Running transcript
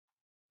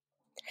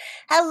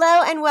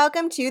Hello and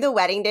welcome to the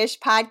Wedding Dish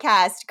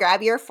Podcast.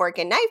 Grab your fork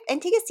and knife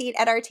and take a seat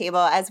at our table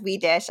as we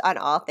dish on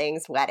all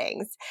things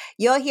weddings.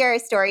 You'll hear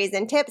stories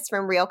and tips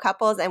from real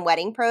couples and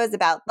wedding pros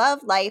about love,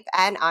 life,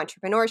 and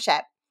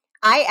entrepreneurship.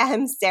 I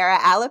am Sarah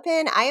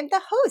Alapin. I am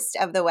the host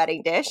of The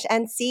Wedding Dish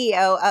and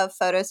CEO of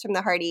Photos from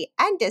the Harty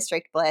and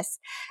District Bliss.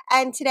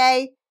 And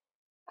today,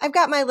 I've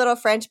got my little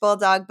French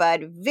bulldog,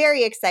 Bud,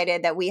 very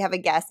excited that we have a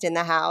guest in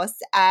the house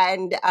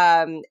and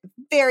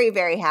very,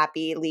 very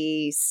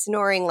happily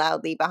snoring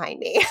loudly behind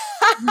me.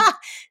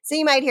 So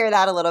you might hear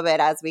that a little bit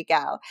as we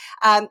go.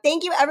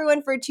 Thank you,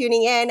 everyone, for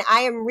tuning in.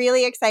 I am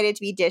really excited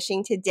to be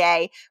dishing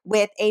today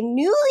with a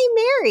newly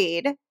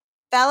married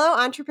fellow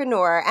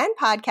entrepreneur and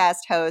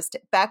podcast host,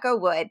 Becca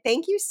Wood.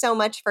 Thank you so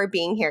much for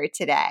being here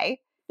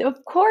today.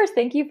 Of course.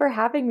 Thank you for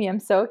having me. I'm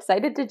so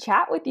excited to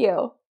chat with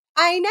you.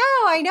 I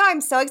know.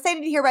 I'm so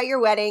excited to hear about your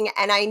wedding,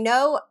 and I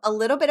know a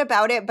little bit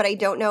about it, but I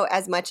don't know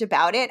as much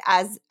about it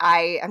as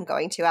I am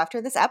going to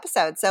after this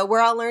episode. So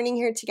we're all learning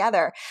here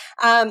together.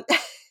 So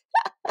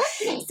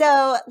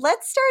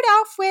let's start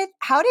off with,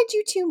 how did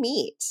you two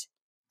meet?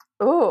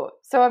 Oh,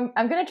 so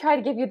I'm going to try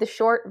to give you the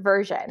short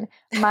version.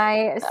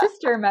 My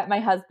sister met my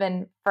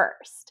husband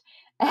first.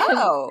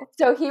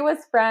 So he was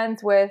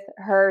friends with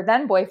her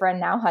then boyfriend,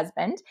 now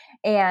husband.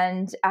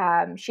 And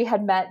she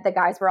had met the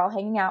guys were all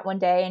hanging out one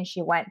day and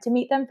she went to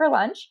meet them for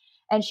lunch.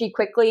 And she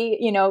quickly,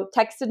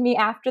 texted me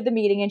after the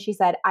meeting and she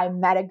said, I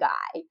met a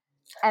guy.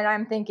 And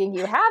I'm thinking,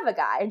 you have a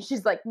guy? And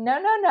she's like,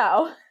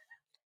 no,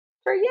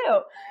 for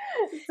you.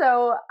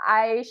 So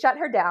I shut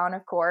her down,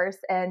 of course,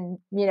 and,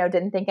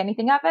 didn't think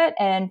anything of it.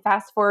 And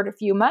fast forward a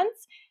few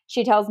months,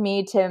 she tells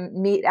me to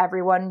meet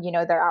everyone,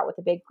 they're out with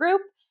a big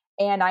group.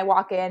 And I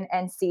walk in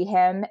and see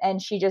him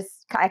and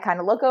I kind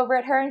of look over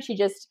at her and she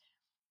just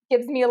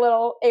gives me a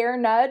little air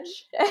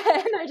nudge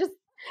and I just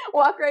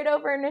walk right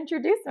over and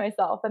introduce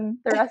myself and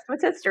the rest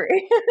was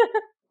history.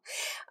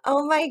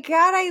 Oh my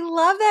God, I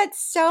love that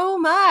so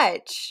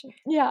much.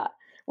 Yeah.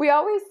 We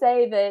always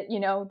say that,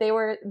 they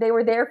were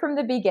there from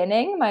the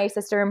beginning, my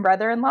sister and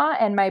brother-in-law,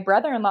 and my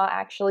brother-in-law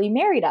actually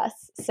married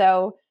us.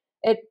 So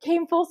it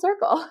came full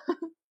circle.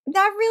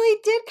 That really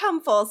did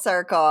come full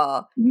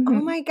circle. Mm-hmm.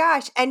 Oh my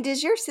gosh. And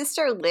does your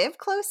sister live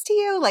close to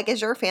you? Like,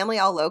 is your family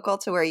all local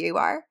to where you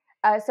are?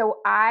 So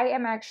I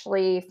am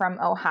actually from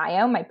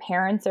Ohio. My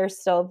parents are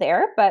still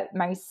there, but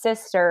my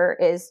sister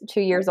is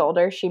 2 years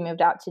older. She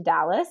moved out to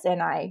Dallas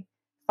and I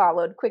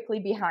followed quickly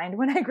behind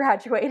when I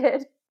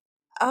graduated.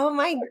 Oh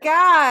my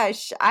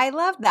gosh. I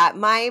love that.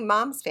 My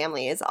mom's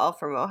family is all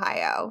from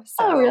Ohio.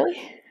 So, oh, really?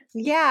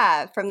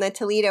 Yeah, from the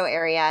Toledo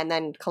area and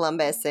then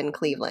Columbus and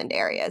Cleveland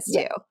areas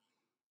too.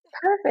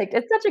 Perfect.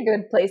 It's such a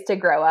good place to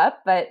grow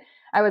up, but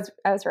I was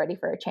ready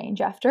for a change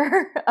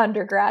after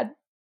undergrad.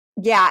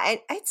 Yeah, and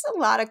it's a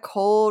lot of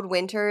cold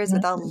winters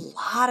with a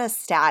lot of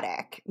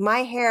static.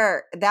 My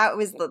hair, that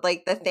was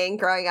like the thing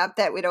growing up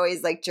that would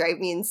always like drive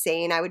me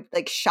insane. I would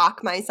like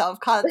shock myself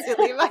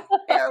constantly. My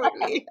hair would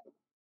be.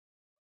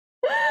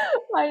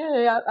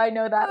 I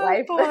know that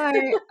life.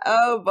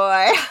 Oh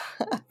boy.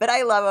 But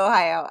I love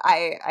Ohio.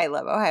 I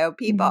love Ohio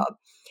people.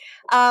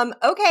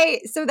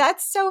 Okay, so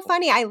that's so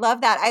funny. I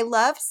love that. I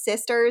love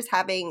sisters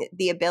having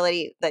the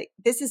ability, like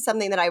this is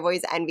something that I've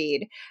always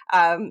envied.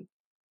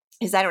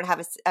 Because I don't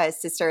have a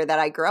sister that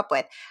I grew up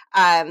with.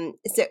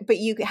 But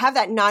you have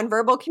that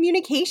nonverbal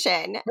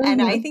communication.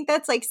 And I think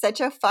that's like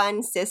such a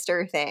fun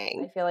sister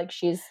thing. I feel like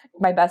she's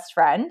my best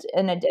friend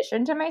in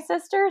addition to my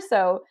sister.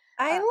 So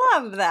I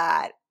love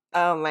that.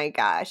 Oh my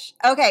gosh.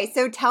 Okay,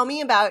 so tell me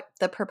about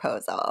the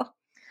proposal.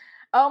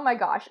 Oh my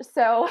gosh.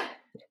 So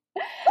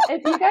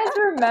if you guys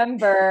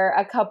remember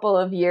a couple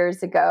of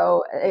years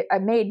ago, I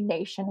made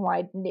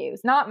nationwide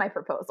news, not my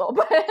proposal,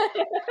 but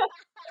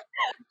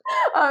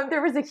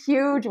there was a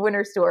huge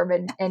winter storm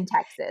in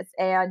Texas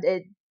and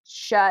it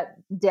shut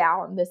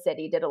down the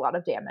city, did a lot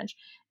of damage.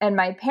 And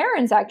my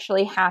parents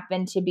actually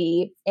happened to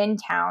be in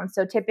town.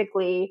 So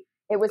typically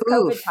it was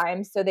COVID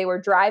time. So they were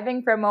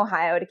driving from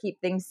Ohio to keep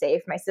things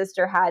safe. My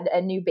sister had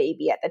a new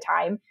baby at the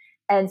time.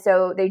 And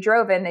so they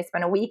drove in, they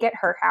spent a week at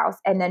her house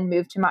and then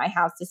moved to my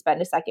house to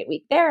spend a second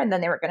week there. And then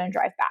they were going to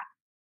drive back.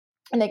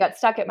 And they got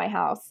stuck at my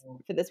house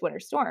for this winter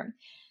storm.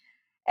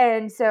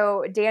 And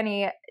so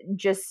Danny,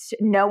 just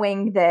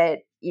knowing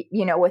that,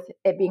 with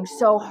it being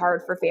so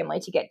hard for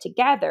family to get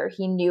together,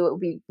 he knew it would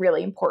be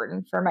really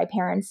important for my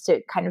parents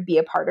to kind of be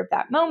a part of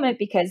that moment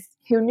because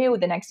who knew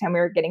the next time we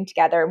were getting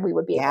together we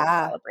would be able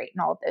to celebrate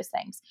and all of those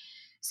things.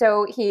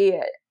 So he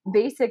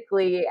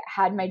basically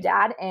had my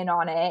dad in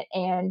on it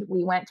and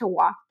we went to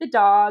walk the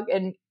dog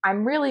and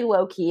I'm really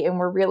low key and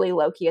we're really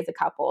low key as a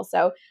couple.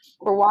 So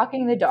we're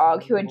walking the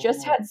dog who had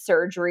just had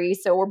surgery.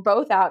 So we're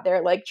both out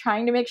there like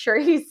trying to make sure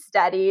he's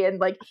steady and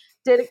like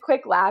did a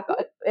quick lap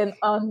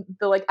on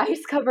the like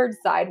ice covered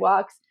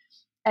sidewalks.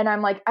 And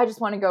I'm like, I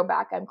just want to go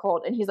back. I'm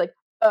cold. And he's like,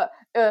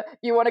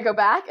 you want to go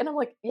back? And I'm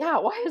like, yeah,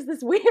 why is this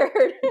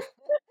weird?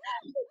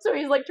 So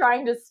he's like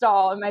trying to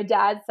stall. And my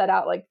dad set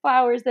out like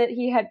flowers that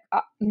he had,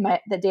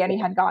 that Danny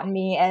had gotten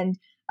me and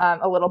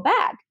a little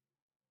bag.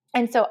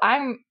 And so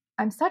I'm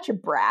such a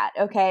brat.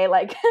 Okay.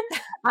 Like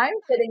I'm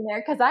sitting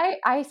there because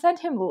I sent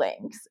him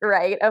links,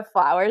 right, of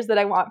flowers that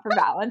I want for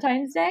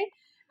Valentine's Day.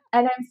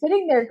 And I'm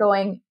sitting there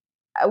going,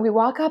 we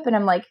walk up and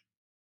I'm like,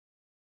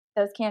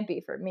 those can't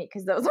be for me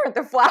because those aren't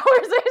the flowers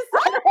I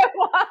said I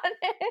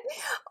wanted.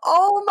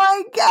 Oh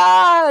my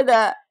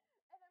God.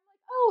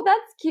 Oh,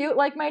 that's cute.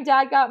 Like my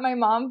dad got my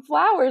mom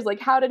flowers. Like,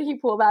 how did he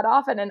pull that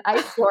off in an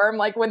ice storm?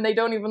 Like when they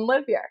don't even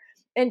live here.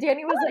 And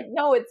Danny was like,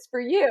 no, it's for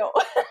you.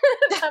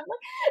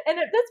 And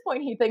at this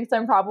point, he thinks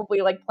I'm probably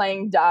like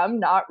playing dumb,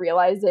 not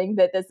realizing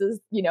that this is,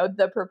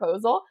 the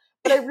proposal.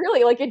 But I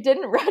really like it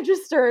didn't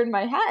register in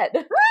my head.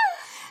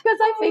 Because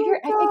I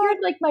figured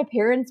like my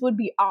parents would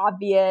be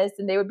obvious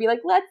and they would be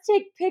like, let's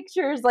take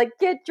pictures, like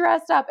get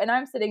dressed up. And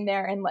I'm sitting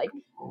there in like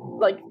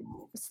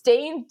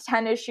stained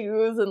tennis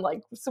shoes and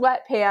like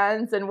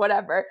sweatpants and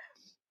whatever.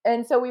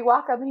 And so we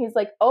walk up and he's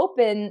like,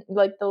 open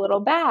like the little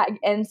bag.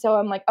 And so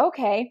I'm like,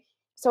 okay.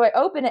 So I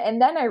open it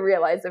and then I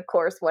realize, of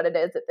course, what it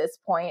is at this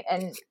point.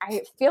 And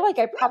I feel like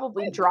I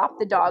probably dropped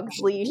the dog's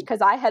leash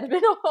because I had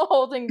been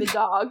holding the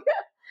dog.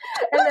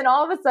 And then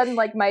all of a sudden,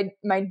 like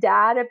my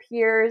dad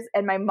appears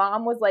and my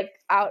mom was like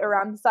out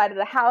around the side of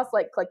the house,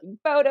 like clicking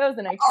photos.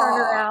 And I turn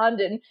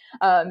around and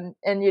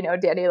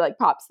Danny like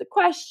pops the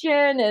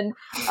question. And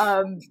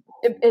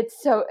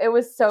it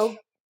was so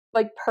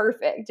like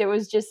perfect. It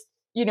was just,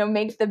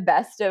 make the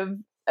best of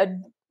a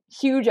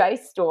huge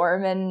ice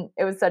storm. And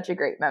it was such a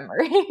great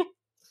memory.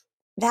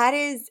 That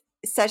is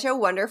such a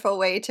wonderful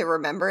way to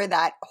remember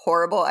that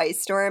horrible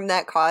ice storm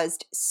that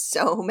caused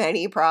so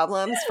many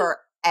problems for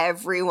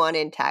everyone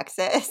in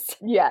Texas.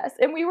 Yes.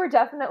 And we were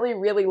definitely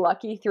really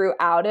lucky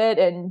throughout it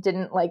and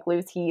didn't like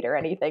lose heat or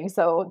anything.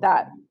 So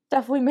that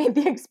definitely made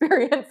the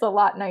experience a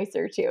lot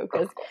nicer too,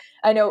 because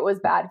I know it was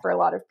bad for a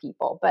lot of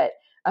people, but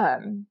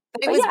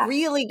it was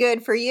really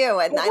good for you.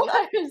 And I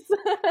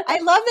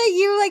love that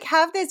you like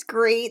have this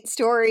great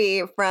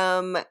story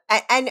from,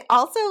 and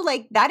also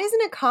like that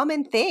isn't a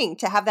common thing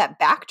to have that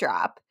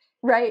backdrop.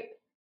 Right.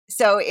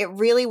 So it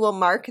really will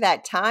mark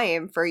that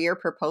time for your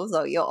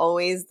proposal. You'll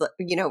always,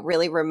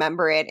 really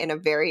remember it in a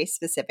very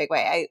specific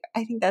way.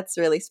 I think that's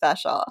really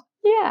special.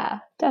 Yeah,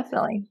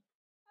 definitely.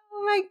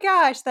 Oh my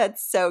gosh,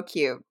 that's so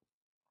cute.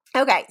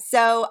 Okay,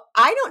 so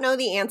I don't know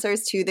the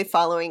answers to the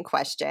following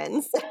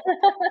questions. Do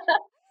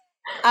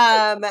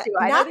I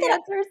know the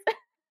answers?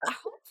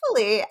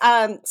 Hopefully.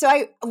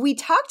 So we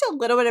talked a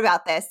little bit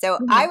about this. So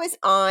I was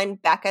on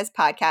Becca's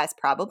podcast,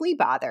 Probably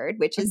Bothered,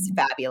 which is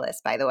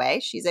fabulous, by the way.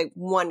 She's a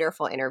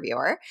wonderful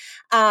interviewer.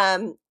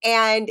 And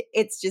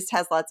it just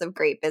has lots of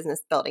great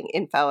business building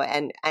info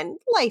and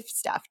life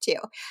stuff too.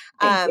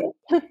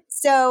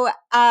 So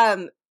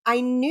I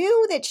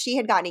knew that she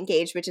had gotten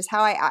engaged, which is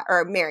how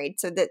or married.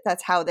 So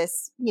that's how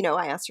this,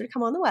 I asked her to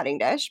come on the wedding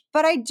dish,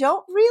 but I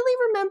don't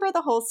really remember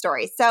the whole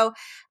story. So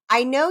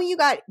I know you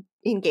got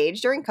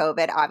engaged during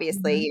COVID.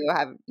 Obviously, you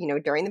have,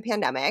 during the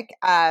pandemic.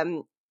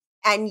 And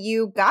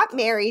you got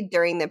married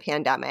during the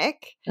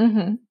pandemic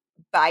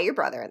by your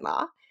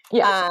brother-in-law.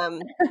 Yeah.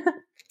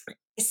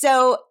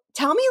 So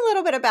tell me a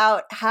little bit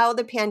about how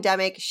the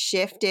pandemic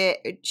shaped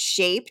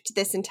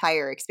this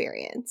entire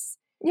experience.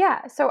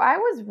 Yeah. So I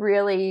was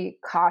really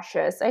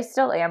cautious. I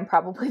still am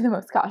probably the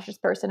most cautious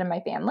person in my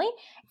family.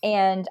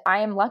 And I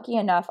am lucky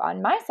enough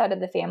on my side of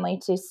the family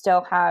to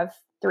still have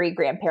 3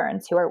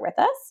 grandparents who are with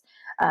us.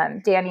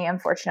 Danny,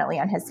 unfortunately,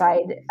 on his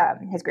side,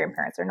 his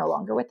grandparents are no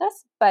longer with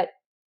us. But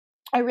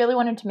I really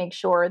wanted to make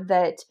sure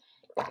that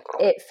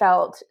it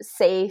felt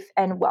safe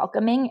and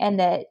welcoming and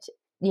that,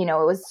 it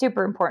was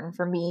super important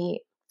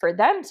for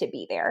them to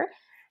be there.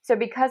 So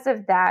because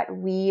of that,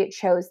 we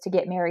chose to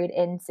get married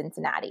in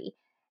Cincinnati.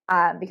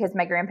 Because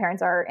my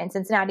grandparents are in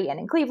Cincinnati and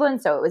in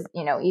Cleveland. So it was,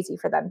 easy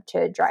for them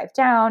to drive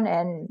down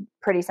and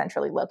pretty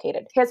centrally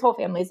located. His whole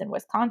family's in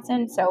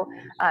Wisconsin. So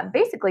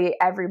basically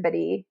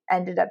everybody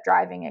ended up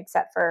driving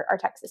except for our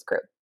Texas crew.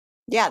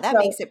 Yeah, that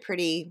makes it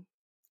pretty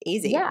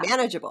easy,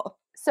 manageable.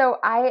 So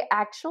I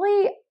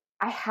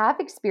have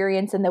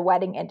experience in the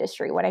wedding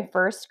industry. When I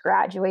first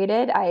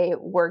graduated, I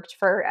worked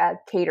for a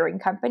catering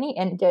company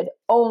and did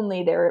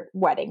only their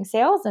wedding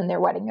sales and their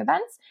wedding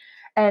events.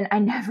 And I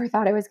never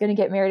thought I was going to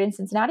get married in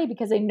Cincinnati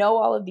because I know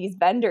all of these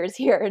vendors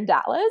here in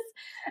Dallas.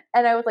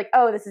 And I was like,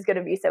 oh, this is going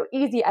to be so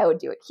easy. I would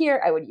do it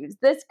here. I would use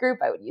this group.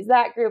 I would use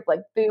that group.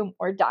 Like, boom,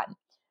 we're done.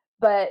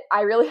 But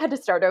I really had to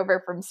start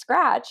over from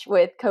scratch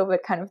with COVID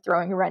kind of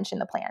throwing a wrench in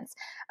the plans.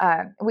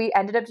 We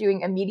ended up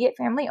doing immediate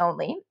family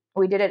only.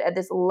 We did it at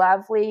this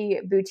lovely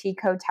boutique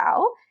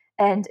hotel.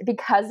 And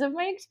because of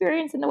my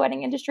experience in the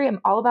wedding industry, I'm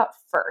all about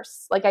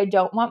firsts. Like, I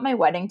don't want my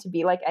wedding to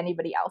be like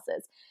anybody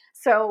else's.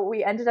 So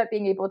we ended up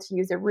being able to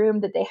use a room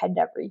that they had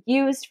never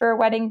used for a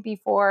wedding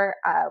before.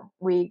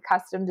 We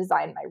custom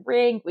designed my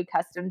ring. We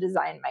custom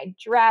designed my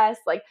dress.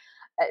 Like,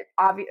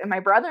 my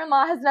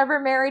brother-in-law has never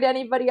married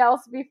anybody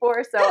else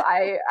before. So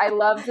I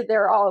love that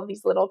there are all of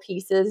these little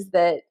pieces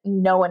that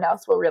no one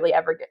else will really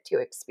ever get to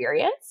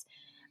experience.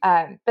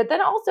 But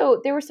then also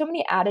there were so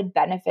many added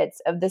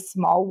benefits of the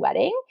small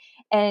wedding.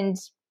 And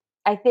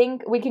I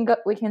think we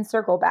can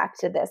circle back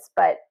to this,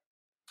 but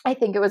I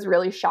think it was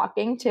really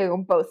shocking to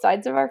both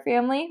sides of our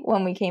family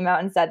when we came out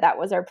and said that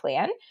was our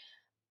plan.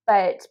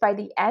 But by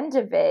the end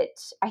of it,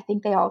 I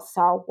think they all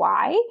saw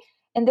why.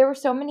 And there were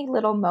so many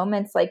little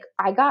moments. Like,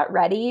 I got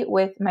ready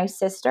with my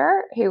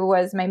sister, who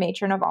was my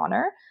matron of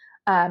honor,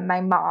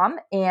 my mom,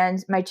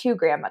 and my two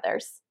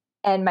grandmothers,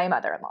 and my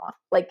mother in law.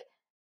 Like,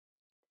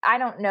 I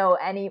don't know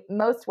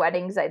most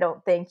weddings, I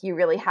don't think you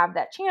really have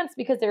that chance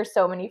because there's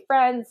so many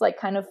friends like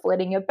kind of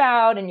flitting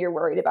about and you're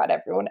worried about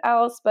everyone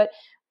else. But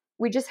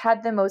we just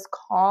had the most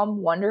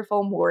calm,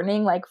 wonderful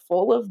morning, like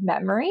full of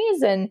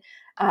memories. And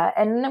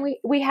then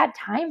we had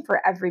time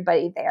for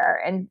everybody there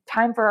and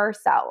time for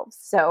ourselves.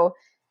 So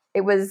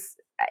it was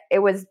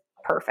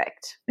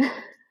perfect.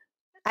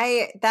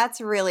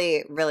 That's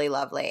really, really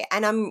lovely.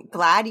 And I'm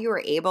glad you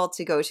were able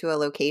to go to a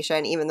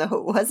location, even though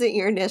it wasn't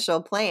your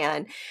initial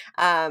plan,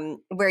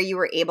 where you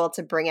were able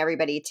to bring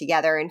everybody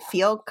together and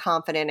feel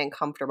confident and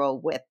comfortable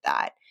with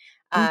that.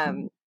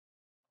 Mhm.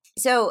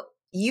 So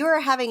you are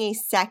having a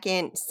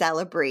second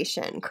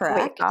celebration, We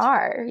correct?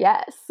 are,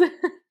 yes.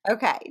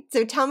 Okay.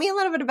 So tell me a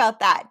little bit about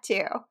that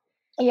too.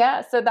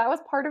 Yeah, so that was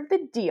part of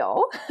the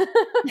deal.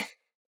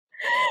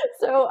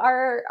 So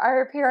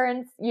our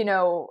parents,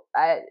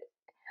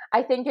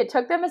 I think it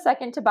took them a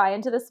second to buy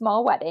into the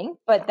small wedding,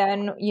 but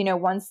then,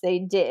 once they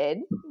did,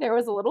 there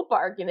was a little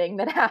bargaining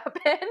that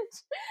happened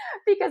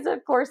because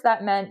of course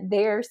that meant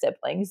their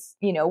siblings,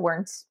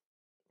 weren't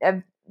uh,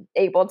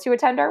 able to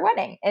attend our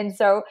wedding. And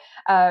so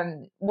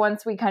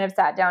once we kind of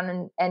sat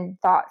down and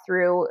thought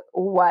through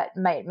what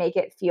might make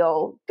it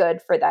feel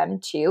good for them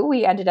too,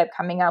 we ended up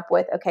coming up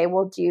with, okay,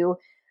 we'll do,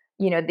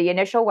 the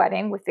initial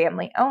wedding with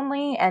family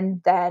only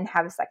and then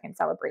have a second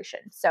celebration.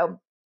 So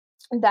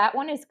that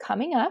one is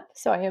coming up.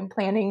 So I am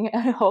planning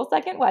a whole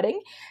second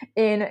wedding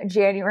in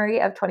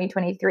January of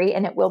 2023,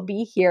 and it will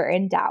be here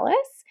in Dallas,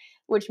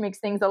 which makes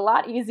things a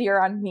lot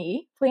easier on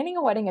me. Planning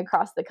a wedding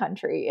across the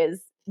country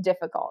is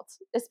difficult,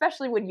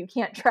 especially when you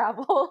can't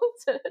travel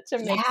to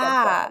make the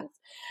Yeah. plans.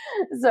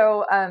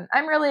 So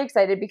I'm really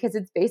excited because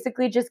it's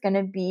basically just going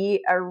to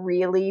be a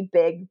really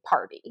big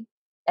party.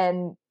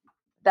 And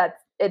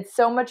it's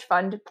so much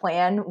fun to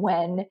plan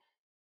when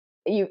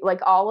you like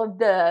all of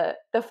the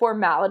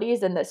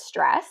formalities and the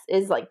stress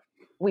is like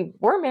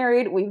we're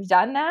married, we've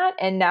done that,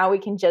 and now we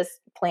can just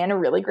plan a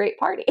really great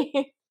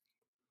party.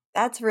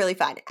 That's really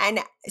fun. And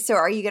so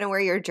are you going to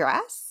wear your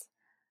dress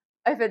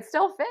If it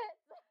still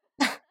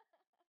fits.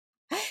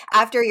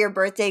 after your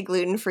birthday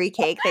gluten-free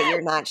cake that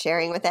you're not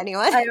sharing with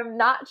anyone? I am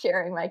not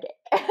sharing my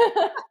cake.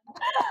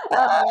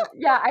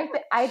 Yeah,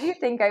 I do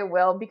think I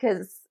will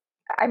because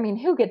I mean,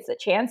 who gets a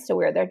chance to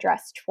wear their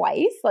dress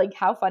twice? Like,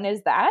 how fun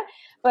is that?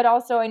 But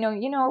also, I know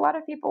a lot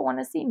of people want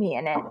to see me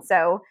in it,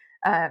 so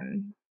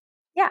um,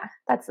 yeah,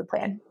 that's the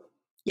plan.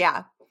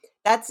 Yeah.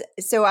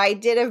 So I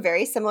did a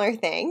very similar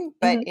thing,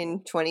 but Mhm.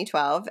 in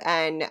 2012.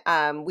 And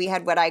we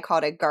had what I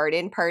called a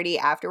garden party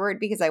afterward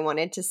because I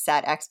wanted to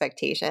set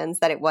expectations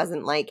that it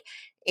wasn't like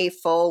a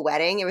full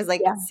wedding. It was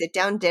like Yeah. sit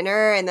down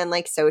dinner and then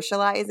like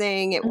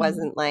socializing. It Mhm.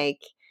 wasn't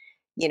like,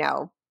 you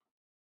know,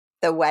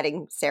 the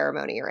wedding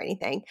ceremony or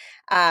anything.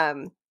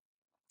 Um,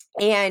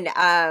 and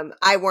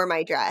I wore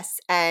my dress,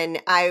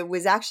 and I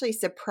was actually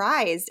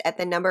surprised at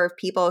the number of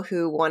people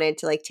who wanted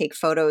to like take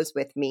photos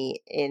with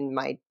me in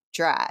my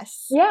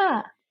dress.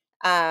 Yeah.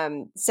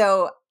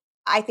 So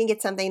I think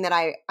it's something that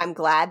I'm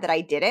glad that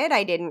I did it.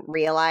 I didn't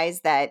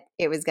realize that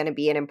it was going to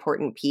be an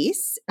important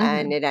piece,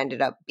 and Mhm. it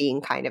ended up being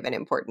kind of an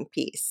important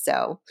piece.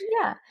 So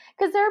Yeah,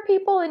 because there are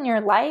people in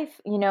your life,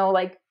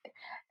 like,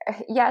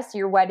 yes,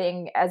 your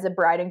wedding as a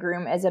bride and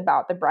groom is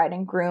about the bride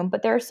and groom,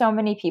 but there are so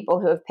many people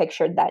who have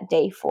pictured that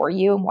day for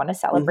you and want to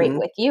celebrate mhm.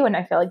 with you. And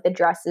I feel like the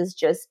dress is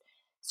just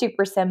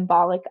super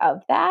symbolic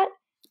of that.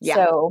 Yeah,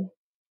 So,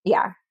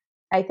 yeah,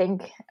 I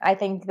think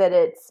that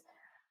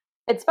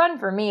it's fun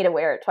for me to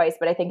wear it twice,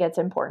 but I think it's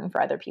important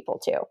for other people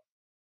too.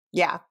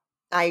 yeah,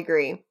 I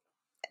agree.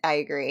 I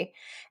agree.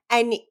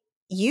 And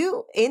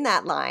you, in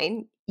that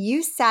line,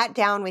 you sat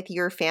down with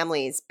your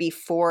families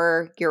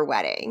before your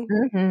wedding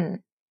Hmm.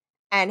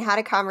 and had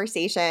a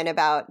conversation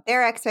about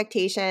their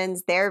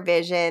expectations, their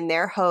vision,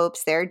 their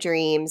hopes, their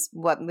dreams,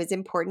 what was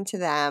important to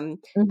them,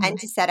 and Hmm.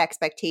 to set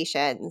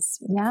expectations,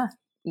 Yeah.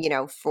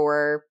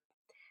 for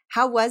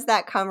how was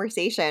that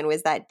conversation?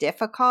 Was that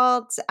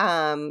difficult?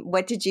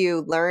 What did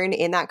you learn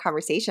in that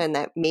conversation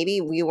that maybe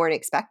we weren't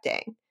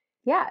expecting?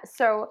 Yeah.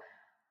 So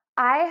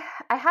I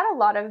had a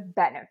lot of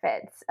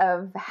benefits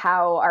of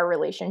how our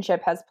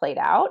relationship has played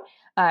out.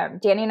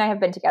 Danny and I have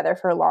been together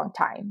for a long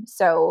time,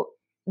 so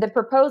the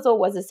proposal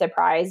was a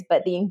surprise,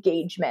 but the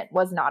engagement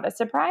was not a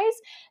surprise.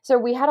 So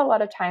we had a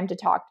lot of time to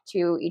talk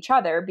to each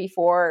other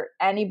before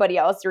anybody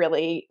else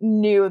really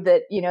knew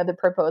that the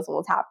proposal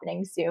was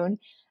happening soon,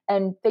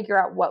 and figure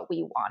out what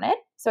we wanted.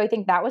 So I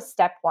think that was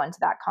step one to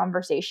that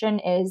conversation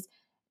is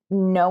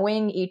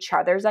knowing each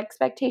other's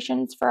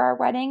expectations for our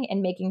wedding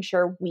and making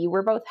sure we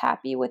were both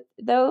happy with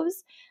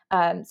those,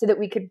 so that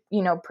we could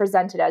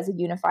present it as a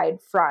unified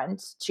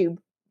front to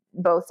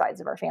both sides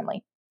of our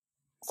family.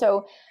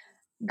 So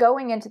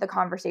going into the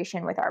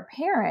conversation with our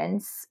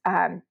parents,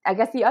 I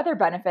guess the other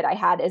benefit I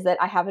had is that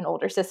I have an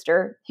older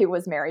sister who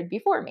was married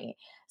before me.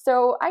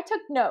 So I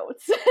took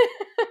notes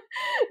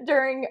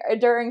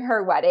during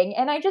her wedding,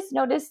 and I just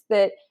noticed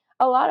that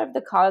a lot of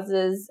the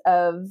causes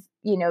of,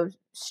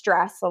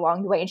 stress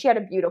along the way, and she had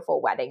a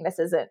beautiful wedding. This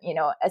isn't,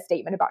 a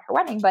statement about her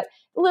wedding, but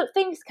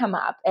things come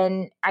up.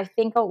 And I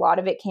think a lot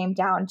of it came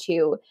down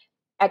to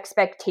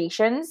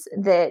expectations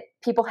that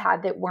people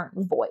had that weren't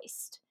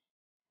voiced.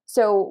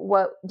 So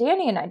what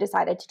Danny and I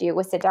decided to do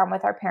was sit down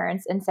with our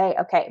parents and say,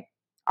 okay,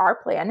 our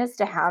plan is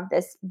to have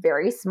this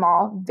very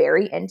small,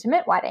 very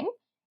intimate wedding.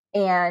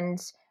 And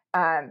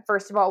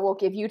first of all, we'll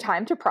give you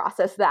time to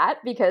process that,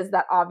 because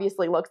that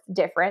obviously looks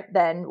different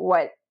than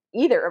what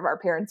either of our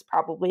parents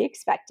probably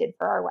expected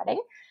for our wedding.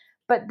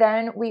 But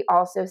then we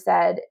also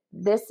said,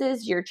 this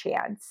is your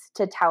chance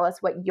to tell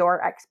us what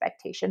your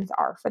expectations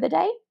are for the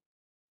day.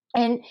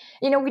 And,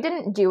 we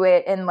didn't do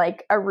it in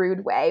like a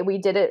rude way. We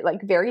did it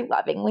like very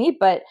lovingly,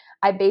 but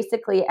I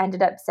basically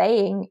ended up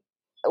saying,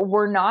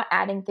 we're not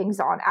adding things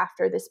on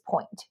after this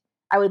point.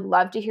 I would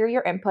love to hear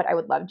your input. I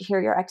would love to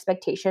hear your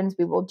expectations.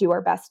 We will do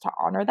our best to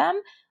honor them.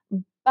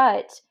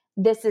 But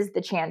this is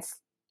the chance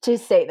to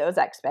say those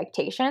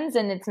expectations.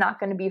 And it's not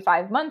going to be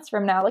 5 months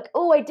from now, like,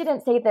 oh, I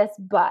didn't say this,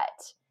 but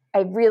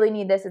I really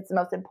need this. It's the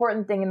most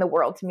important thing in the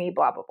world to me,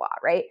 blah, blah, blah.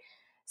 Right.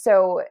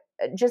 So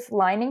just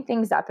lining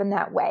things up in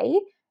that way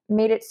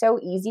made it so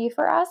easy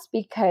for us,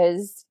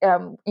 because,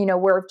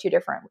 we're of two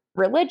different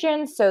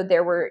religions. So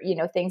there were,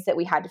 things that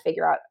we had to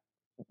figure out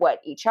what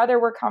each other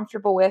were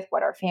comfortable with,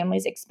 what our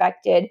families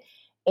expected,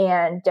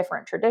 and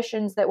different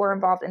traditions that were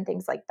involved and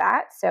things like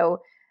that.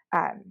 So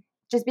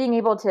just being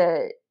able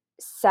to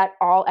set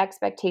all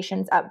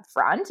expectations up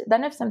front.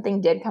 Then if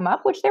something did come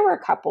up, which there were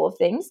a couple of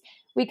things,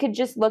 we could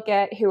just look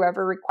at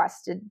whoever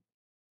requested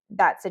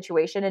that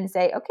situation and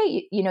say,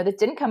 okay, this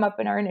didn't come up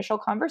in our initial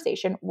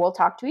conversation. We'll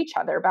talk to each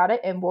other about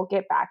it and we'll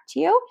get back to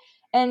you.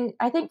 And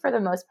I think for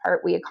the most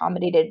part, we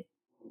accommodated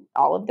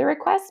all of the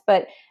requests,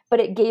 but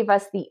it gave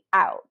us the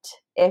out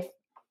if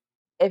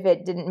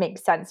it didn't make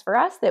sense for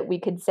us, that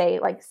we could say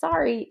like,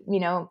 sorry,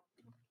 you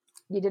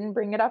didn't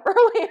bring it up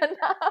early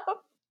enough.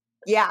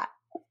 Yeah.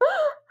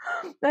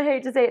 I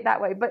hate to say it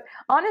that way, but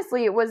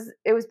honestly, it was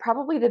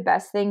probably the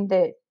best thing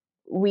that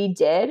we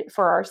did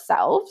for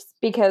ourselves,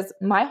 because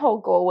my whole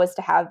goal was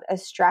to have a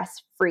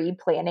stress-free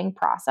planning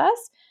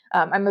process.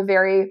 I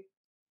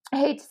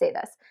hate to say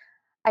this,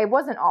 I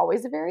wasn't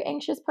always a very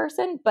anxious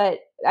person, but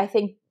I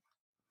think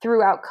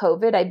throughout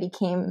COVID, I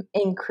became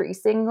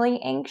increasingly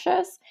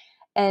anxious,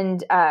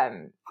 and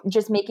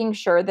just making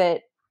sure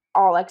that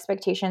all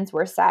expectations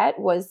were set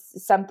was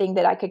something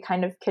that I could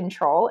kind of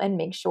control and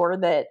make sure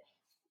that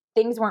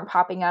things weren't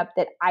popping up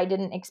that I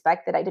didn't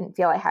expect, that I didn't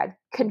feel I had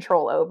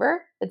control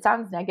over. It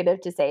sounds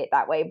negative to say it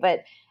that way,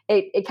 but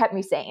it kept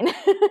me sane.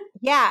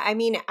 Yeah. I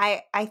mean,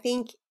 I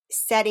think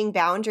setting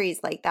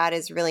boundaries like that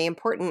is really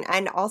important,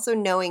 and also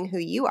knowing who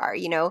you are.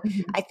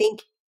 Mhm. I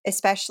think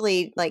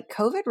especially like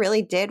COVID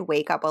really did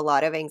wake up a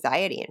lot of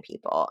anxiety in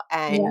people.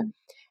 Yeah.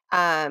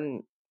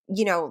 And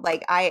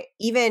like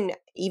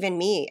even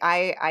me,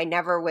 I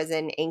never was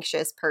an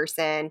anxious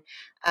person.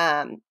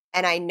 And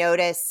I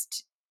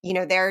noticed,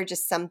 there are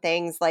just some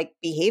things like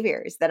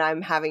behaviors that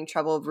I'm having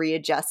trouble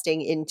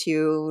readjusting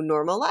into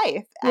normal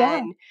life.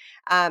 Yeah.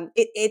 And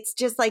it's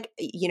just like,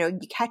 you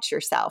catch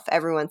yourself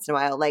every once in a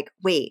while, like,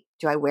 wait,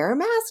 do I wear a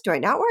mask? Do I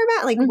not wear a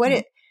mask? Like, Mhm. what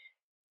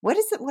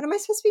is it? What am I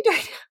supposed to be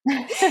doing?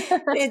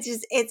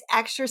 It's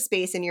extra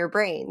space in your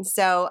brain.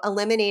 So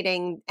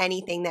eliminating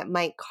anything that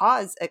might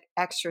cause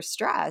extra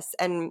stress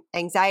and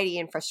anxiety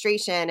and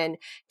frustration and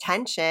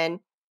tension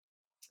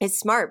is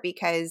smart,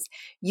 because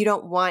you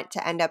don't want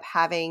to end up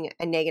having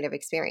a negative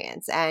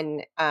experience.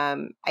 And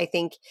I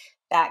think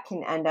that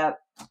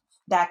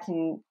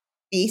can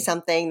be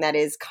something that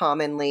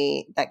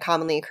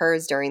commonly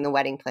occurs during the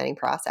wedding planning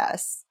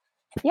process.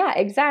 Yeah,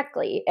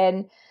 exactly.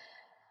 And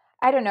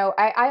I don't know,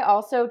 I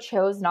also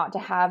chose not to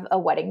have a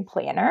wedding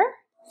planner,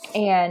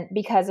 and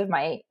because of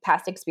my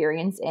past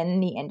experience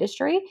in the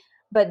industry,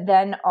 but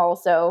then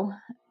also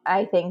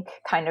I think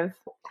kind of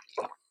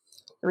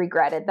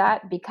regretted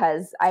that,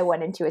 because I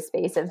went into a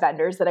space of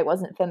vendors that I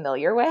wasn't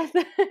familiar with.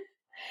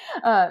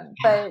 um,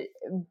 Yeah. but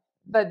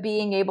but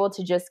being able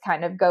to just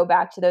kind of go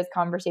back to those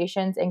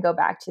conversations and go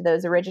back to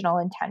those original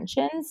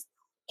intentions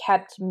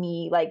kept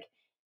me like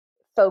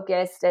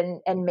focused,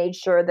 and made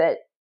sure that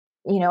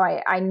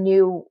I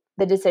knew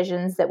the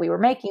decisions that we were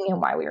making and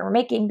why we were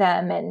making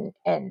them,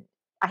 and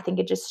I think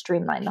it just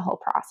streamlined the whole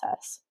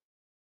process.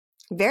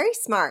 Very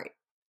smart.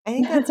 I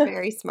think that's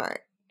very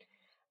smart.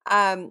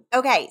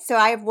 Okay, so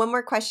I have one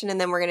more question, and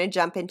then we're going to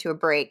jump into a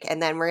break,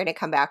 and then we're going to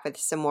come back with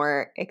some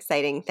more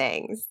exciting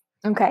things.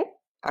 Okay,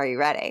 Are you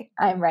ready?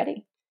 I'm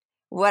ready.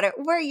 What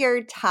were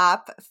your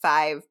top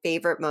 5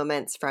 favorite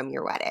moments from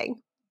your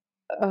wedding?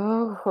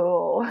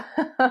 Oh,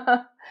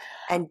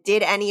 And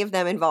did any of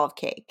them involve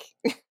cake?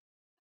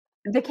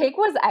 the cake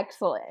was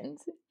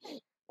excellent.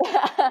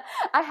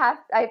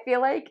 I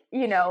feel like,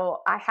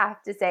 I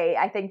have to say,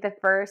 I think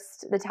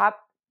the top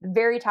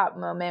very top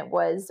moment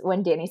was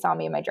when Danny saw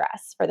me in my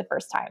dress for the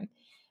first time,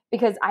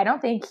 because I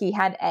don't think he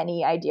had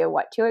any idea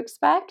what to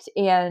expect.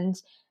 And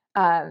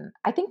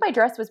I think my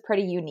dress was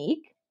pretty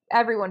unique.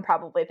 Everyone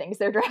probably thinks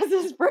their dress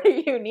is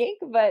pretty unique,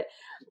 but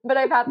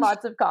I've had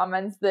lots of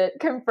comments that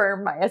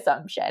confirm my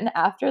assumption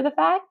after the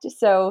fact.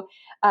 So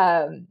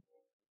and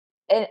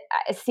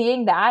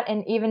seeing that,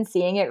 and even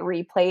seeing it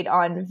replayed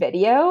on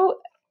video,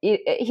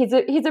 he's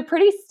a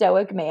pretty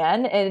stoic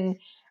man, and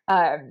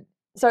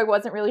so I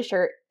wasn't really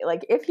sure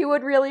like if he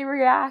would really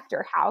react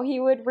or how he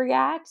would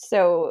react.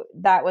 So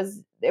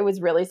it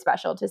was really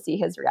special to see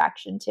his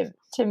reaction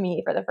to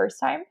me for the first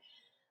time.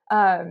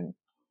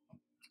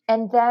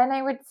 And then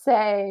I would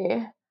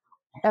say,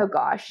 oh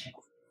gosh,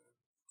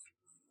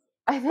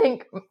 I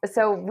think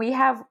so. We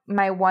have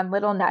my one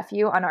little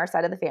nephew on our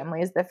side of the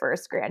family is the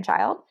first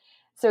grandchild.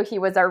 So he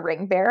was our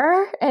ring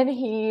bearer, and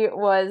he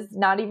was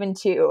not even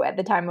 2 at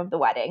the time of the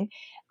wedding.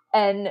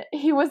 And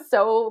he was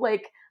so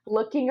like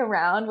looking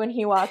around when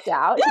he walked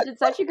out. He did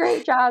such a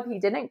great job. He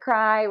didn't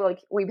cry. Like,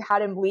 we've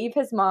had him leave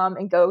his mom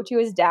and go to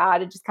his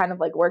dad. It just kind of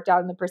like worked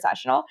out in the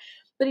processional.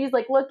 But he's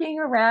like looking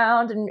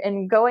around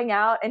and going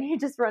out, and he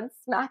just runs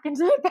smack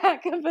into the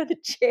back of the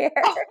chair.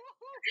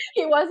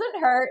 He wasn't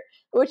hurt,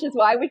 which is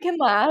why we can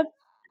laugh.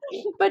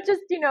 But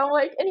just,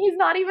 like, and he's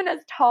not even as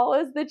tall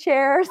as the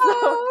chair.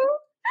 So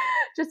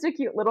just a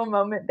cute little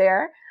moment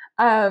there.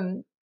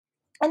 And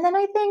then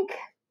I think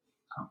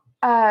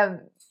I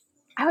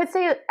would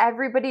say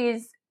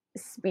everybody's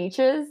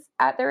speeches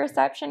at the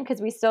reception,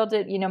 because we still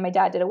did, my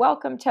dad did a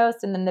welcome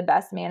toast, and then the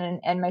best man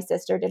and my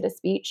sister did a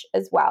speech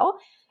as well.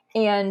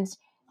 And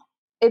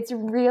it's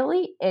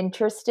really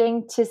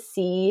interesting to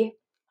see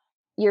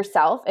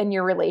yourself and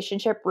your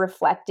relationship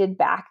reflected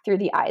back through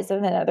the eyes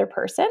of another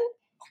person.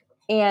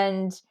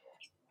 And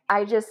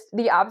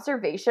the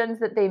observations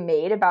that they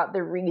made about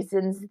the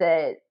reasons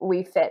that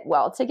we fit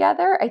well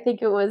together, I think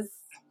they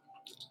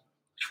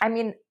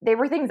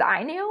were things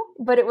I knew,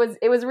 but it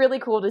was really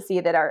cool to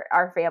see that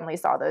our family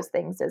saw those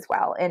things as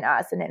well in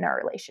us and in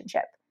our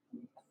relationship.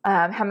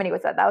 How many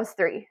was that? That was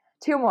 3.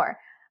 2 more.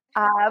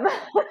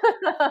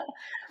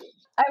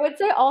 I would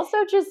say also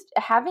just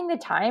having the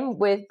time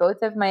with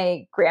both of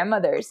my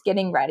grandmothers,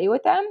 getting ready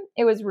with them.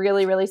 It was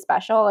really, really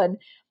special. And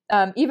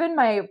even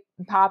my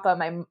papa,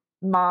 my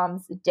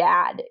mom's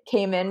dad,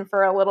 came in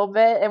for a little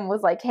bit and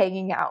was like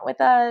hanging out with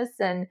us,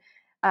 and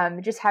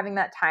just having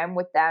that time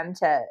with them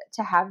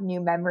to have new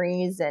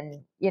memories.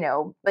 And,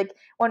 like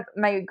when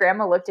my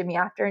grandma looked at me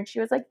after, and she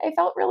was like, I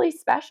felt really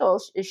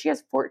special. She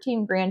has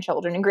 14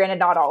 grandchildren, and granted,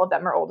 not all of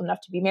them are old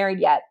enough to be married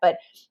yet, but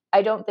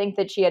I don't think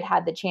that she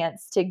had the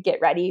chance to get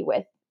ready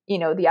with,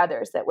 the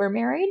others that were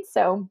married.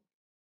 So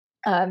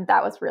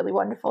that was really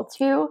wonderful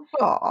too.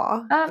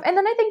 Aww. And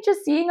then I think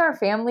just seeing our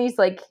families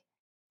like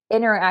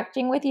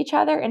interacting with each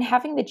other and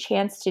having the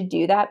chance to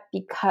do that,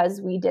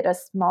 because we did a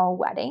small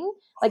wedding,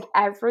 like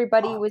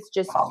everybody was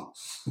just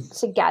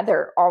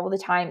together all the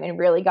time and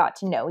really got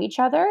to know each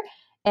other.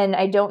 And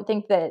I don't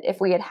think that if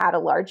we had a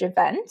large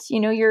event,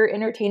 you're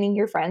entertaining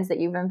your friends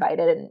that you've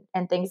invited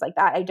and things like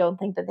that, I don't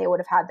think that they would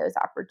have had those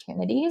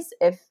opportunities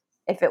if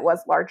it was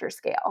larger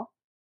scale.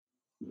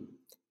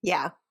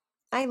 Yeah,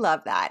 I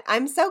love that.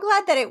 I'm so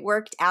glad that it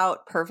worked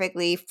out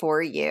perfectly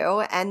for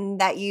you, and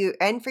that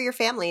and for your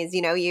families.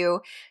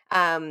 You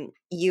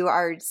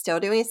are still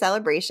doing a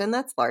celebration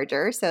that's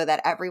larger, so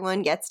that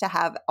everyone gets to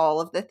have all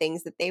of the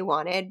things that they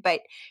wanted.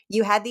 But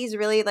you had these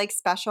really like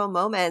special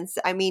moments.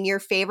 I mean, your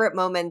favorite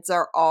moments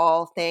are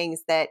all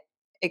things that,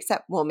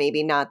 except, well,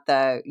 maybe not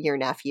your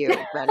nephew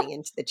running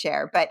into the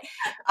chair, but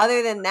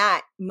other than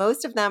that,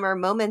 most of them are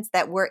moments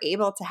that were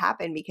able to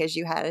happen because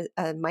you had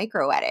a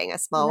micro wedding, a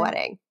small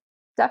wedding.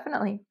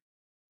 Definitely.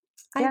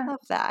 I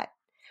love that.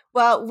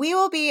 Well, we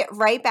will be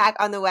right back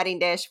on The Wedding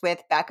Dish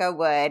with Becca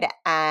Wood,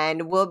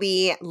 and we'll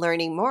be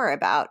learning more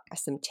about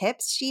some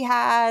tips she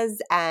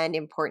has and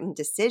important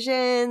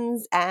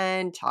decisions,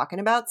 and talking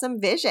about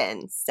some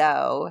vision.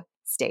 So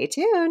stay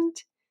tuned.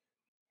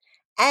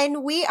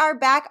 And we are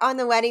back on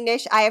The Wedding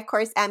Dish. I, of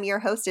course, am your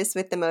hostess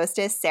with the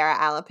mostest, Sarah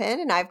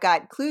Alapin, and I've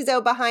got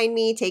Cluzo behind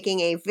me taking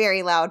a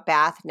very loud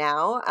bath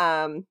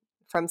now,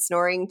 from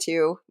snoring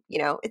to,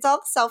 it's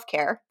all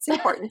self-care. It's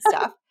important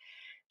stuff.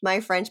 My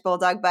French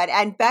Bulldog bud.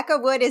 And Becca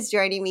Wood is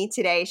joining me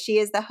today. She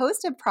is the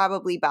host of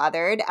Probably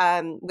Bothered,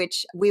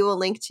 which we will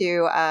link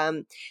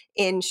to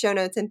in show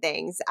notes and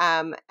things.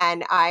 And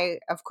I,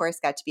 of course,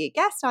 got to be a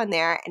guest on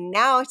there. And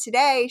now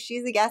today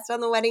she's a guest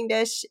on The Wedding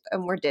Dish,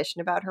 and we're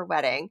dishing about her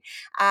wedding.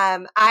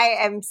 I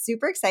am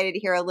super excited to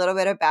hear a little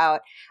bit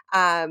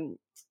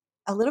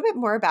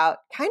more about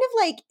kind of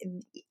like,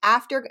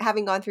 after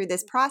having gone through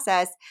this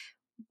process,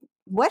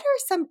 what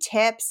are some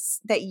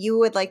tips that you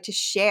would like to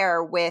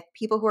share with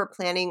people who are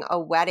planning a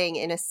wedding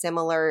in a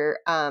similar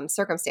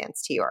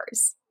circumstance to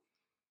yours?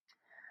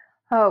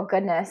 Oh,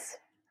 goodness.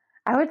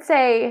 I would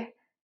say,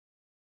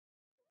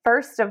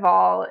 first of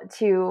all,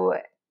 to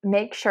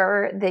make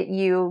sure that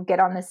you get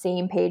on the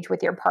same page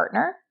with your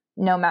partner,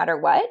 no matter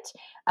what.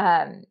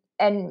 And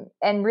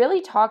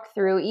really talk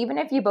through, even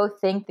if you both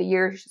think that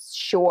you're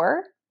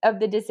sure of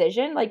the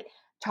decision, like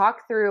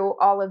talk through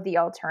all of the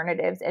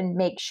alternatives and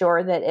make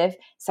sure that if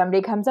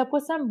somebody comes up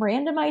with some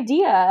random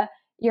idea,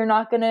 you're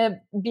not going to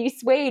be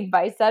swayed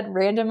by said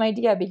random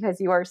idea because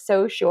you are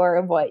so sure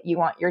of what you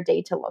want your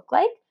day to look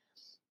like.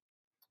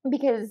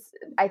 Because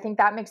I think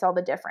that makes all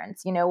the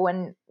difference,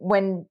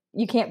 when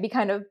you can't be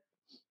kind of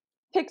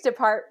picked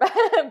apart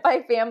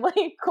by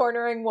family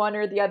cornering one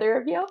or the other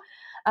of you.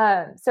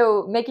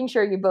 So making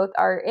sure you both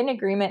are in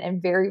agreement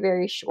and very,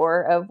 very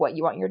sure of what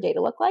you want your day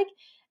to look like.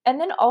 And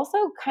then also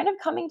kind of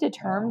coming to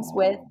terms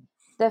with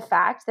the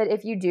fact that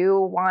if you do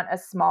want a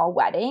small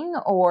wedding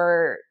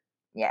or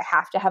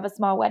have to have a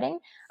small wedding,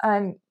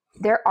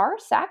 there are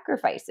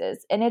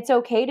sacrifices, and it's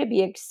okay to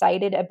be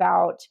excited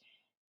about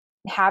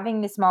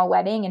having the small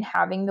wedding and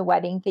having the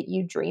wedding that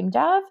you dreamed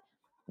of,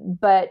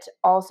 but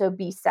also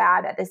being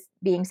sad at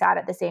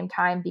the same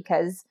time,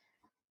 because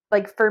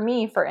like for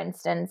me, for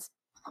instance,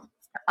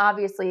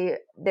 obviously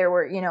there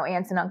were,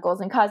 aunts and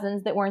uncles and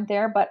cousins that weren't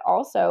there, but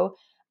also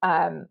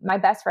my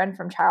best friend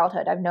from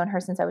childhood, I've known her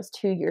since I was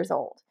 2 years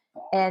old.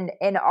 And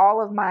in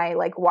all of my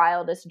like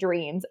wildest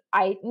dreams,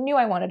 I knew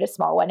I wanted a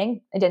small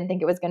wedding. I didn't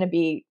think it was going to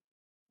be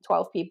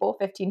 12 people,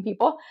 15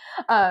 people.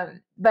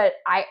 But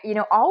I,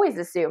 always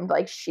assumed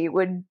like she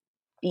would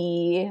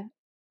be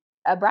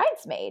a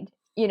bridesmaid,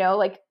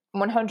 like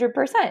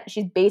 100%.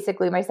 She's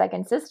basically my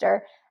second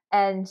sister.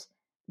 And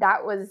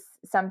that was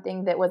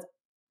something that was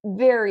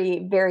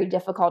very, very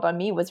difficult on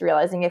me, was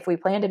realizing if we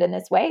planned it in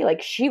this way,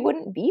 like she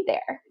wouldn't be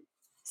there.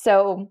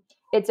 So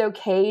it's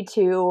okay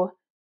to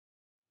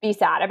be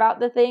sad about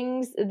the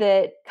things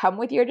that come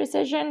with your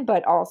decision,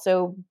 but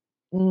also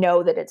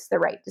know that it's the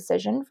right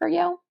decision for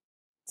you.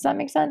 Does that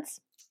make sense?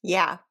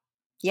 Yeah.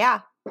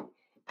 Yeah.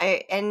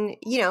 And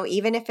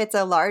even if it's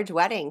a large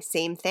wedding,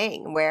 same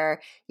thing,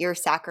 where you're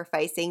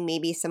sacrificing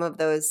maybe some of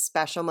those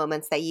special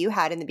moments that you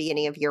had in the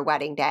beginning of your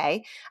wedding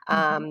day,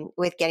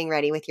 with getting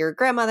ready with your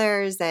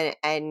grandmothers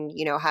and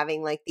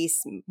having like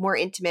these more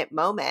intimate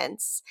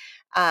moments,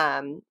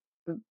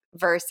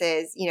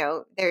 versus,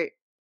 there.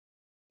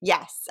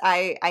 Yes,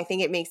 I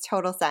think it makes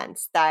total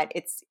sense that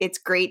it's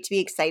great to be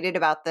excited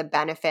about the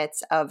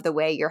benefits of the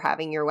way you're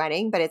having your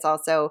wedding, but it's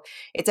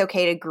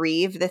okay to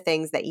grieve the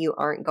things that you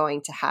aren't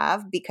going to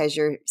have because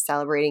you're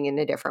celebrating in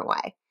a different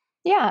way.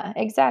 Yeah,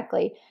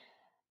 exactly.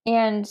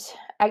 And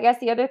I guess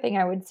the other thing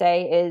I would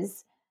say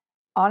is,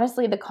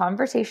 honestly, the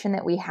conversation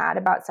that we had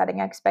about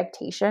setting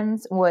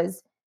expectations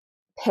was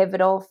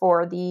pivotal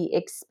for the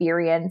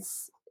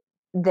experience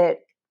that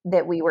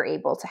we were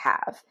able to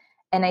have.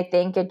 And I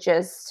think it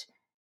just,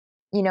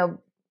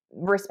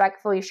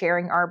 respectfully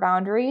sharing our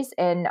boundaries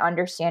and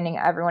understanding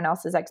everyone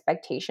else's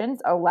expectations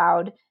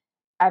allowed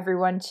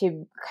everyone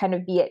to kind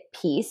of be at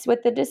peace with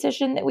the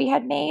decision that we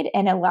had made,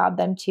 and allowed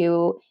them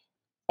to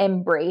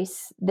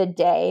embrace the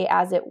day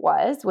as it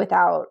was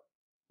without,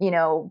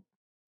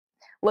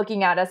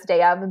 looking at us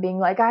day of and being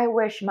like, I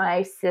wish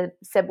my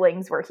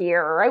siblings were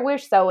here, or I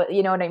wish so,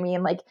 you know what I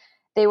mean? Like,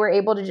 they were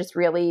able to just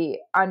really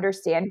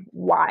understand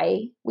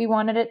why we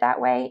wanted it that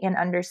way, and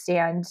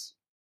understand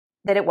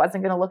that it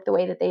wasn't going to look the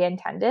way that they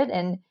intended,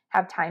 and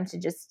have time to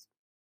just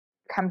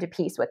come to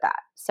peace with that.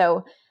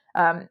 So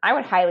I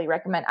would highly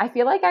recommend. I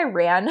feel like I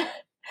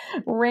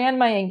ran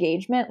my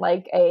engagement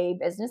like a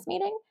business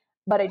meeting,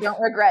 but I don't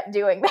regret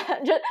doing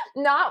that. Just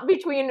not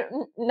between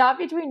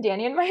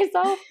Danny and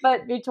myself,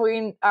 but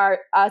between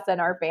us and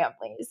our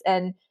families.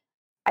 And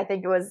I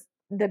think it was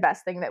the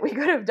best thing that we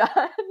could have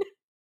done.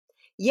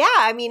 Yeah,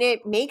 I mean,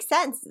 it makes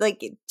sense.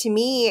 Like, to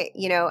me,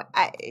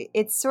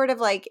 it's sort of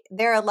like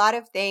there are a lot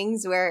of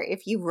things where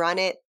if you run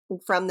it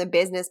from the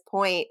business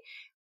point,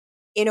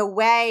 in a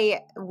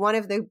way, one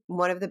of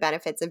the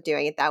benefits of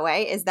doing it that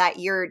way is that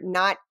you're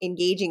not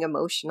engaging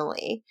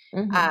emotionally.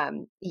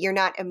 You're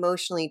not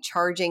emotionally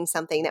charging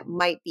something that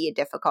might be a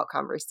difficult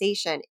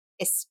conversation,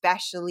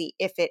 especially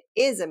if it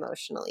is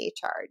emotionally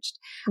charged.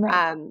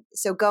 Right.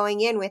 So going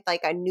in with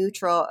like a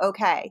neutral,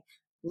 okay,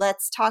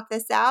 let's talk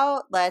this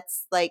out.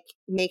 Let's like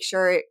make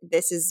sure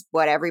this is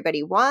what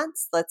everybody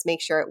wants. Let's make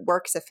sure it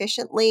works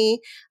efficiently.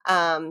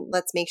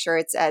 Let's make sure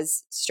it's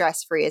as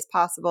stress-free as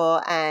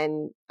possible,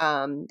 and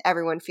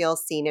everyone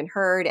feels seen and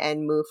heard,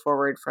 and move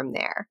forward from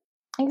there.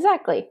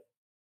 Exactly.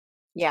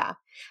 Yeah.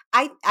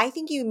 I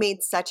think you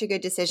made such a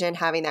good decision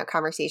having that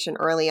conversation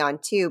early on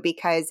too,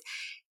 because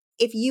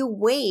if you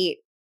wait,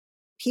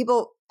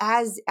 people,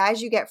 as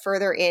you get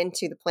further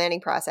into the planning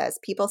process,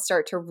 people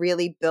start to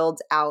really build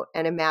out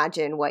and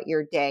imagine what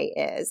your day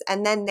is.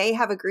 And then they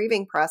have a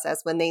grieving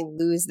process when they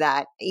lose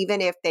that, even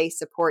if they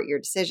support your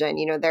decision.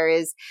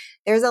 There's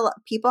a lot,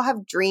 people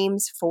have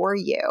dreams for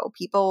you.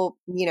 People,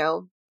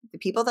 the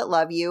people that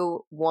love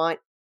you want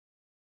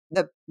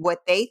what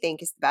they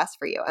think is the best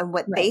for you. And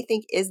what they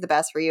think is the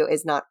best for you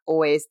is not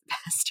always the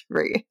best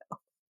for you.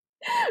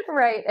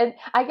 Right. And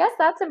I guess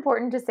that's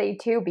important to say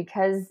too,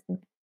 because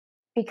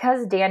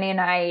Danny and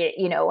I,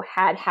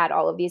 had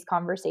all of these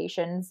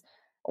conversations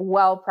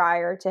well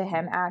prior to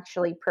him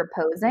actually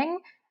proposing.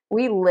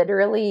 We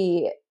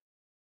literally,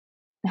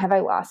 have I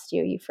lost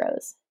you? You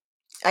froze.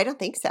 I don't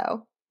think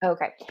so.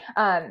 Okay.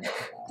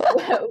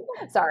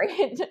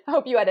 Sorry.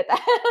 Hope you edit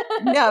that.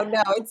 No,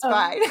 it's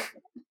fine.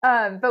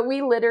 But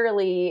we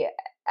literally,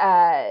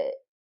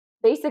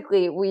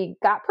 basically, we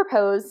got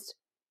proposed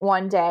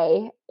one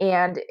day,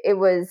 and it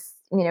was,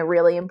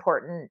 really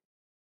important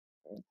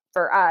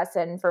for us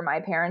and for my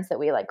parents that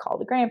we like called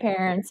the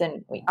grandparents,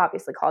 and we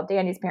obviously called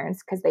Danny's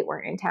parents because they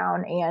weren't in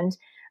town, and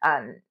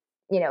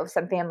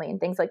some family and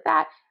things like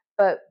that.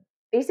 But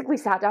basically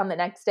sat down the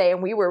next day,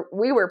 and we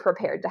were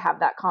prepared to have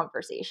that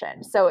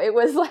conversation. So it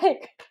was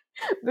like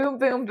boom,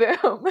 boom,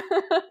 boom.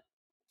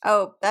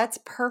 Oh, that's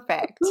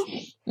perfect.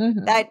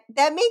 Mhm.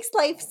 That makes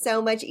life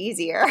so much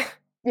easier.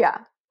 Yeah,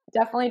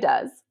 definitely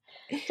does.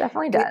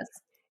 Definitely Good, does.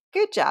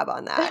 good job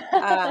on that.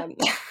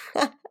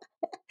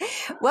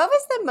 What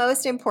was the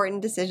most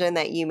important decision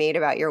that you made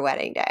about your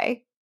wedding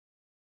day?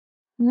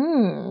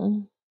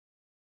 Hmm.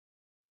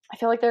 I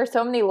feel like there are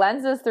so many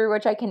lenses through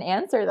which I can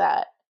answer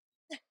that.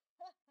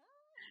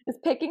 Is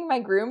picking my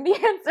groom the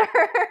answer?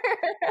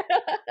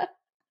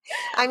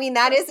 I mean,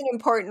 that is an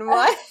important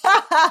one.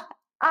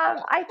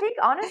 I think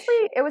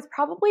honestly, it was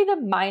probably the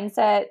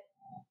mindset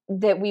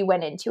that we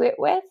went into it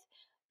with,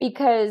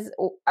 because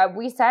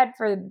we said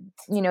for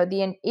even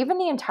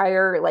the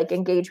entire like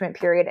engagement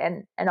period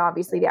and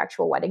obviously the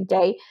actual wedding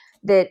day,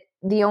 that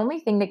the only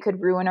thing that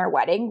could ruin our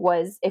wedding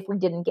was if we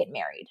didn't get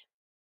married.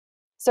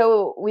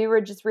 So we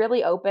were just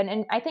really open,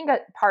 and I think a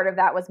part of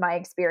that was my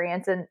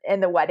experience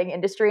in the wedding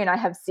industry, and I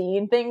have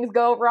seen things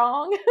go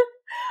wrong.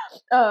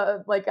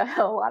 Like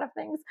a lot of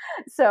things.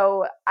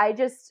 So I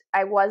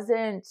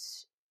wasn't,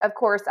 of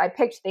course, I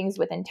picked things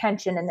with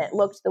intention and it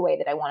looked the way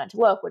that I wanted to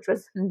look, which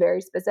was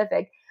very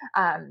specific.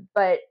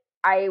 But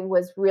I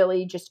was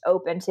really just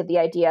open to the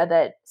idea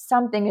that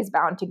something is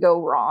bound to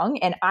go wrong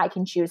and I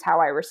can choose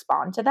how I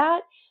respond to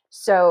that.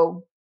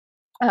 So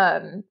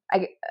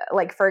I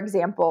like, for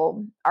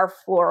example, our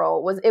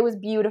floral was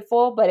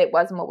beautiful, but it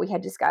wasn't what we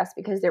had discussed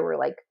because there were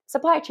like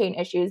supply chain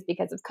issues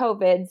because of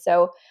COVID.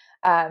 So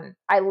I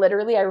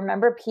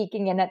remember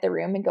peeking in at the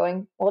room and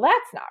going, well,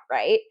 that's not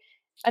right.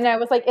 And I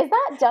was like, is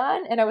that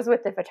done? And I was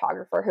with the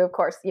photographer who, of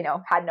course,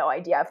 had no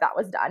idea if that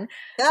was done.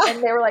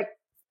 And they were like,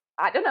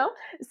 I don't know.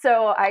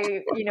 So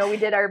we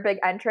did our big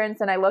entrance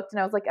and I looked and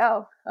I was like,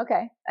 oh,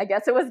 okay, I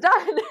guess it was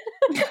done.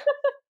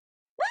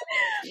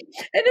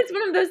 And it's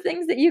one of those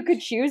things that you could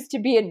choose to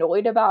be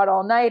annoyed about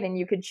all night and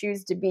you could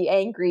choose to be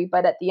angry.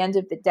 But at the end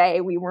of the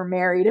day, we were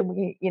married and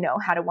we,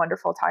 had a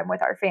wonderful time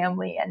with our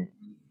family, and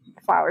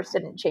flowers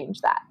didn't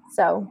change that.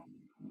 So,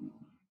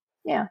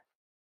 yeah.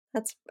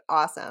 That's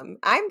awesome.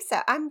 I'm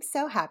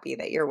so happy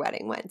that your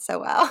wedding went so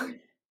well.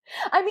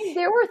 I mean,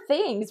 there were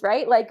things,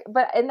 right? Like,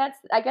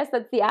 I guess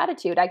that's the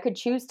attitude. I could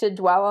choose to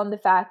dwell on the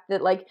fact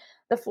that like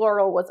the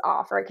floral was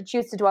off, or I could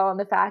choose to dwell on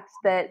the fact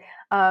that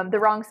the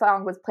wrong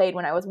song was played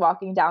when I was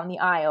walking down the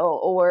aisle,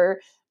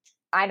 or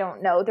I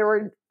don't know. There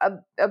were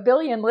a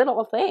billion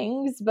little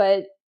things,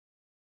 but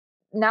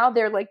now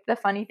they're like the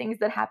funny things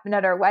that happened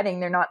at our wedding.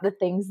 They're not the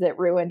things that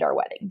ruined our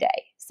wedding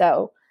day.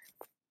 So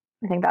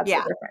I think that's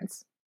Yeah, the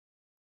difference.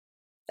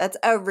 that's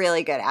a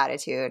really good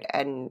attitude.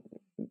 And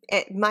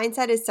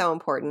mindset is so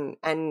important.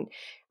 And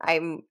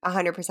I'm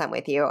 100%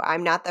 with you.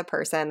 I'm not the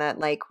person that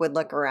like would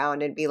look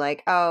around and be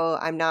like, oh,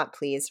 I'm not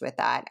pleased with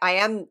that. I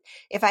am,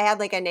 if I had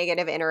like a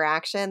negative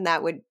interaction,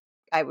 it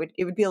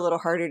would be a little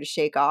harder to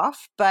shake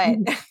off. But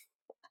Mhm.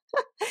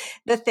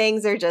 the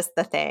things are just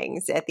the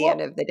things at the end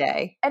Well, of the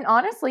day. and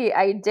honestly,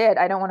 I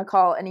don't want to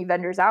call any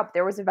vendors out, but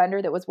there was a vendor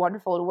that was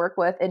wonderful to work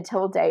with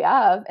until day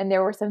of, and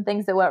there were some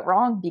things that went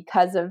wrong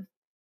because of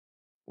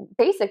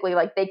basically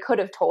like they could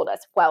have told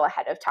us well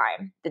ahead of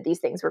time that these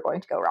things were going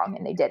to go wrong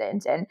and they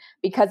didn't. And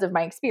because of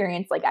my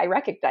experience, like I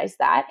recognize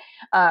that.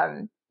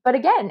 But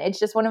again, it's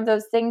just one of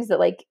those things that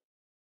like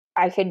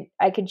I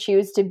could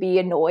choose to be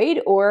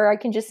annoyed, or I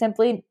can just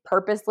simply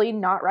purposely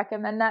not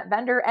recommend that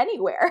vendor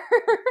anywhere.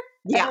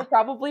 And I Yeah.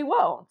 probably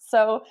won't.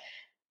 So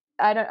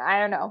I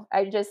don't know.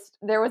 I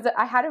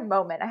had a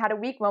moment. I had a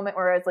weak moment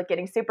where I was like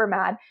getting super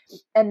mad.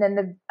 And then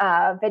the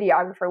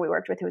videographer we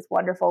worked with, who was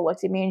wonderful,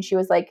 looked at me and she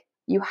was like,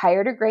 "You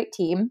hired a great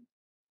team.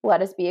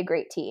 Let us be a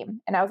great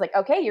team." And I was like,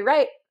 "Okay, you're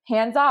right.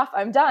 Hands off.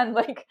 I'm done.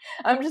 Like,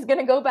 I'm just going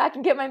to go back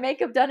and get my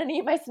makeup done and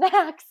eat my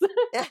snacks."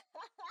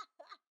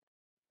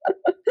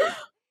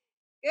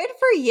 Good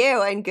for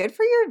you and good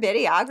for your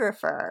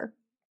videographer.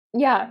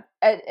 Yeah,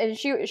 and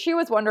she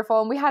was wonderful,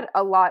 and we had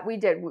a lot. We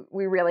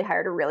really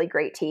hired a really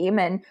great team,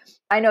 and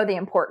I know the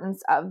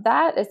importance of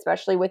that,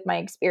 especially with my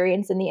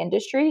experience in the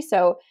industry.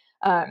 So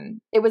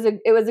it was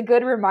a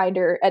good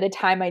reminder at a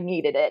time I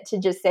needed it to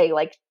just say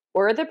like,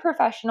 we're the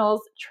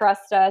professionals,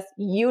 trust us.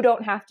 You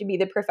don't have to be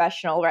the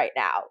professional right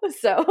now.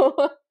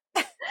 So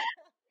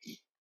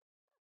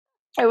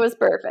it was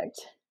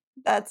perfect.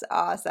 That's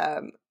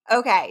awesome.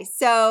 Okay,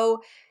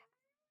 so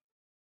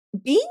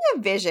being a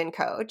vision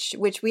coach,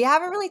 which we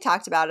haven't really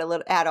talked about a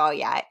little at all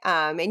yet,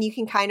 and you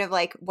can kind of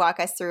like walk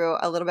us through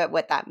a little bit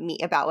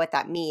about what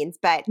that means.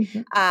 But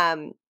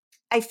Mhm.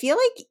 I feel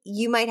like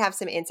you might have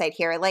some insight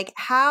here. Like,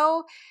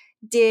 how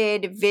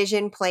did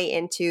vision play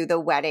into the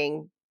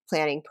wedding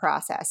planning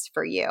process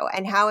for you,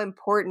 and how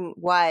important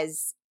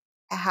was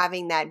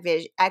having that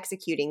vision,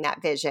 executing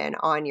that vision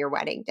on your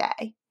wedding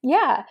day?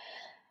 Yeah.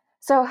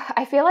 So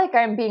I feel like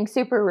I'm being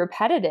super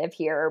repetitive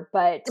here,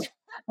 but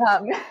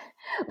um,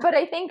 but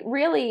I think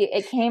really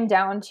it came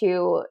down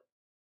to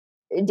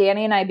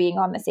Danny and I being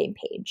on the same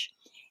page.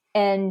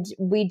 And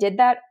we did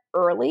that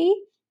early,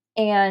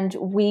 and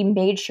we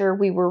made sure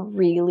we were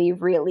really,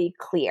 really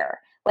clear.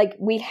 Like,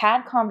 we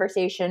had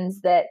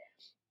conversations that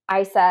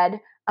I said,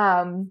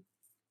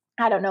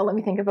 I don't know, let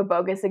me think of a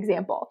bogus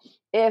example.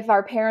 If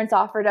our parents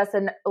offered us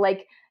an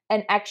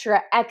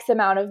extra X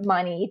amount of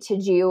money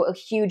to do a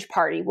huge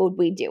party, would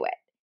we do it?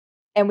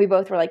 And we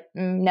both were like,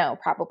 no,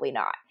 probably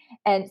not.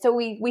 And so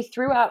we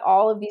threw out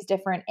all of these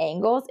different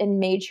angles and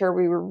made sure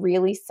we were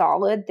really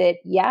solid that,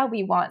 yeah,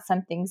 we want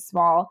something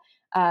small.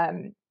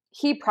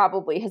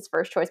 His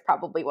first choice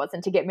probably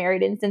wasn't to get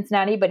married in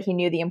Cincinnati, but he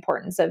knew the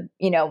importance of,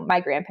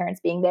 my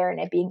grandparents being there and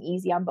it being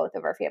easy on both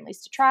of our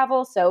families to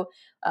travel. So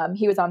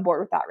he was on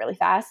board with that really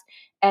fast.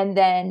 And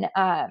then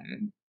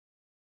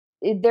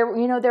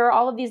there are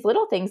all of these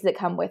little things that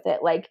come with it.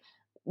 Like,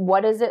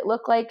 what does it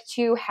look like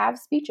to have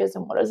speeches,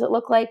 and what does it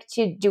look like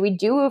do we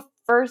do a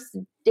first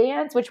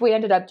dance, which we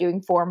ended up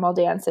doing formal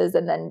dances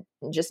and then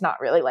just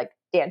not really like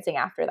dancing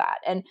after that.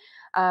 And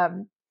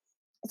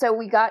so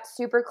we got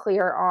super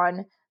clear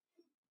on,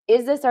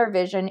 is this our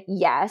vision?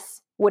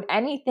 Yes. Would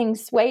anything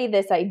sway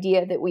this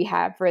idea that we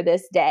have for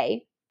this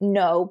day?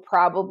 No,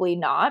 probably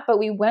not. But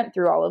we went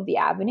through all of the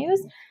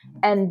avenues,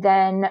 and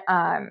then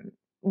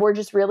we're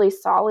just really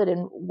solid in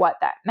what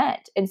that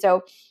meant. And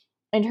so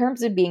in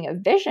terms of being a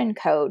vision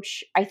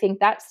coach, I think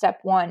that step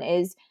one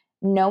is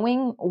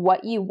knowing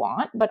what you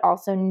want, but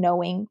also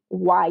knowing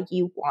why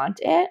you want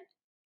it.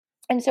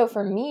 And so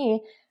for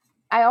me,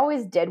 I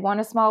always did want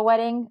a small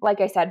wedding.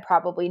 Like I said,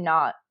 probably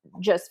not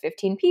just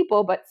 15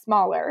 people, but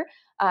smaller.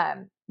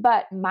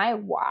 But my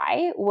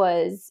why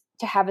was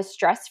to have a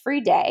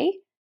stress-free day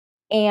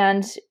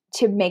and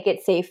to make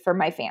it safe for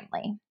my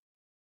family.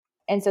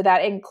 And so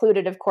that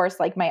included, of course,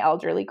 like my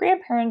elderly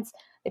grandparents.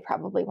 They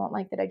probably won't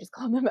like that I just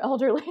called them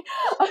elderly.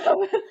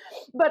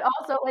 But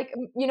also like,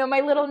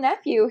 my little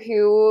nephew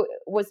who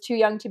was too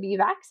young to be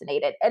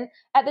vaccinated. And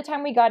at the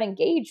time we got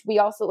engaged, we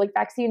also, like,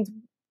 vaccines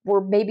were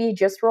maybe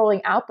just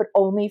rolling out, but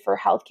only for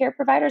healthcare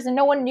providers. And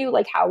no one knew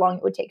like how long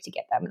it would take to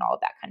get them and all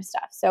of that kind of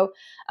stuff. So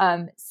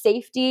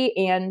safety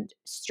and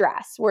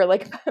stress were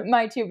like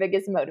my two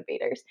biggest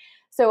motivators.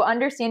 So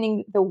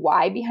understanding the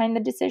why behind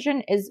the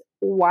decision is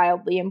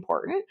wildly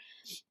important.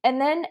 And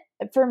then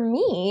for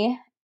me,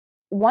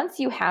 once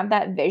you have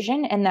that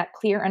vision and that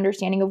clear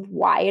understanding of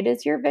why it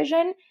is your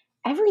vision,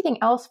 everything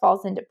else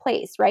falls into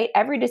place, right?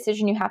 Every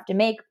decision you have to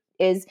make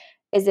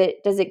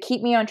does it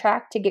keep me on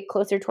track to get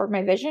closer toward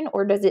my vision,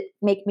 or does it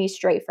make me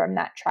stray from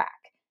that track?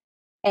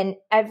 And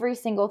every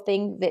single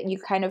thing that you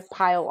kind of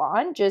pile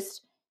on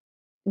just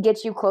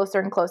gets you closer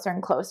and closer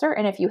and closer.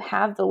 And if you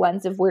have the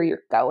lens of where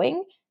you're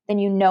going, then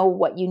you know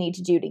what you need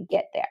to do to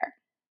get there.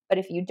 But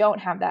if you don't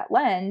have that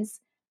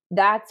lens,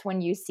 that's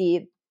when you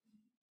see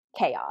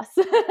chaos,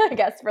 I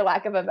guess, for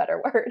lack of a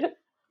better word.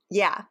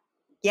 Yeah.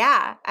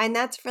 Yeah. And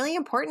that's really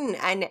important.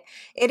 And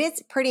it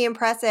is pretty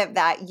impressive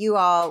that you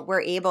all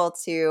were able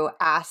to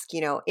ask,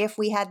 if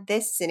we had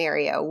this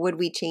scenario, would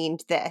we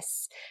change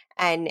this?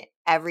 And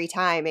every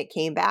time it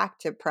came back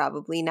to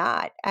probably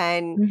not.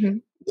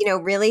 And,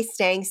 really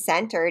staying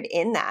centered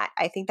in that.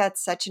 I think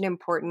that's such an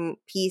important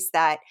piece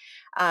that,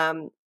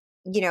 a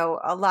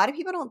lot of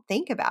people don't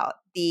think about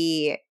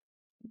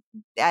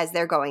as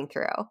they're going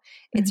through.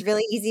 It's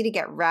really easy to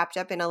get wrapped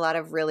up in a lot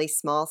of really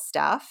small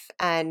stuff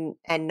and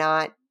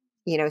not,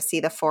 see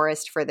the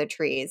forest for the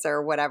trees,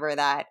 or whatever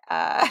that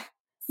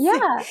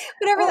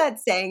whatever that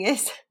saying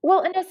is.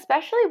 Well, and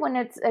especially when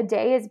it's a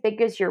day as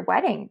big as your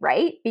wedding,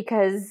 right?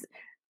 Because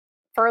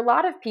for a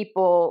lot of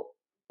people,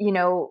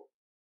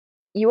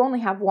 you only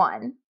have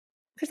one.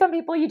 For some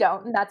people you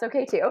don't, and that's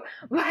okay too.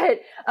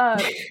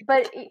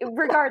 But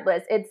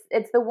regardless,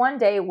 it's the one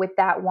day with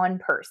that one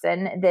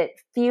person that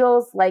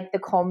feels like the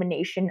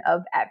culmination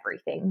of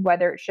everything,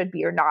 whether it should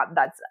be or not.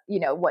 That's,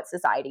 what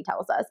society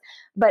tells us.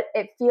 But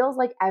it feels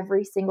like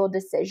every single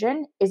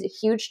decision is a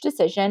huge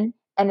decision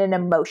and an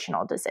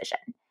emotional decision.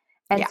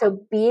 And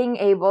so being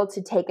able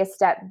to take a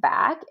step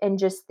back and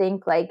just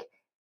think, like,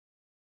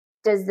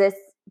 does this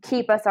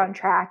keep us on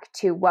track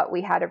to what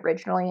we had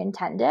originally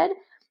intended?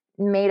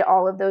 Made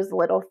all of those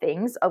little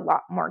things a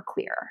lot more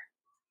clear.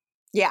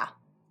 Yeah,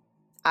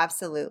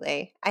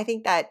 absolutely. I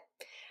think that,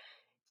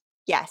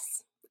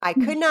 yes, I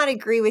could not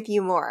agree with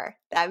you more.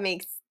 That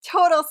makes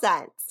total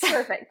sense.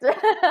 Perfect.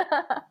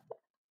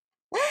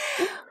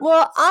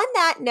 Well, on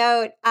that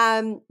note,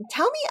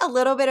 tell me a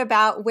little bit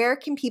about where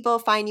can people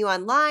find you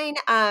online?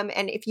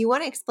 And if you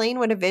want to explain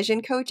what a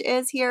vision coach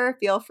is here,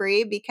 feel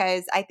free,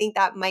 because I think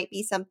that might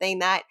be something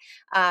that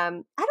I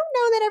don't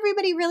know that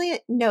everybody really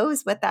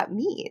knows what that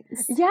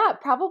means. Yeah,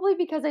 probably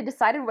because I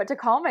decided what to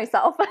call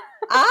myself.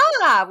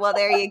 Well,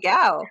 there you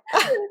go.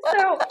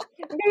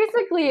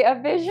 Basically, a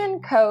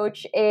vision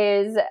coach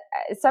is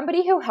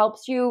somebody who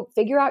helps you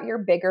figure out your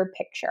bigger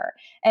picture.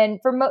 And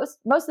for most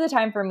of the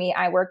time for me,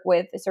 I work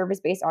with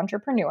service-based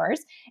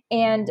entrepreneurs,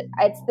 and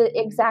it's the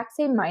exact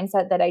same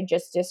mindset that I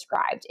just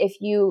described.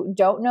 If you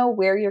don't know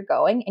where you're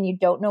going and you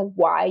don't know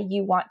why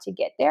you want to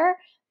get there,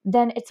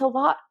 then it's a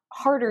lot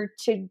harder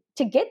to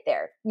get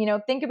there.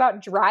 Think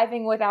about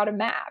driving without a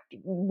map.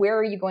 Where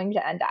are you going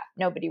to end up?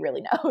 Nobody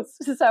really knows.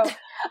 So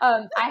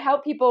I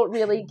help people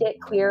really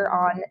get clear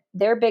on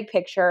their big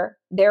picture,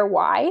 their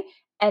why,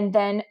 and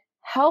then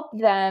help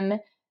them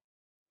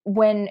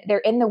when they're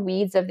in the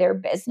weeds of their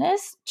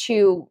business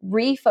to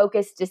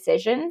refocus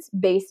decisions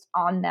based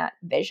on that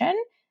vision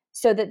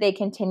so that they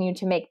continue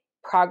to make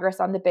progress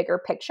on the bigger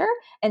picture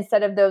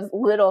instead of those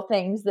little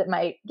things that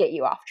might get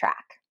you off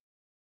track.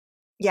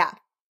 Yeah.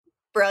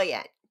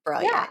 Brilliant.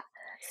 Yeah.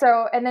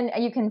 So, and then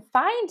you can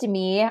find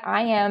me.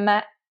 I am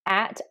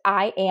at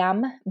I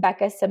am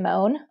Becca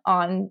Simone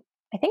on,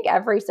 I think,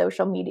 every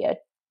social media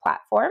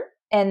platform.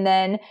 And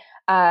then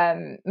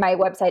my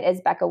website is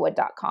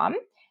beccawood.com.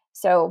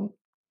 So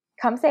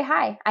come say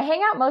hi. I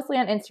hang out mostly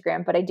on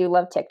Instagram, but I do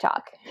love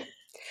TikTok.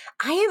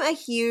 I am a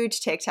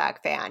huge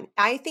TikTok fan.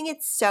 I think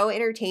it's so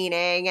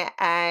entertaining,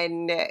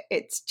 and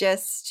it's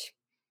just,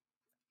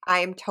 I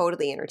am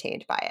totally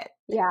entertained by it.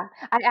 Yeah.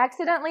 I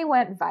accidentally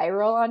went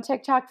viral on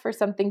TikTok for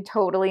something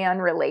totally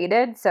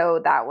unrelated. So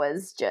that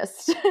was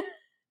just.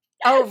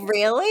 Oh,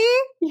 really?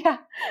 Yeah.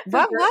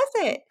 What was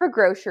it? For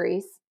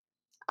groceries.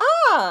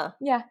 Oh.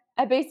 Yeah.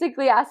 I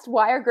basically asked,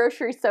 why are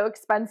groceries so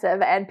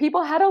expensive? And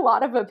people had a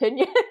lot of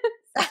opinions.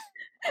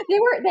 They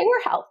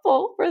were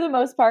helpful for the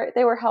most part.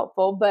 They were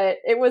helpful, but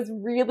it was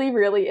really,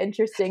 really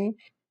interesting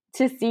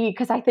to see,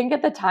 because I think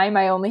at the time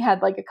I only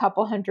had like a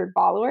couple hundred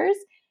followers.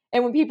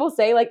 And when people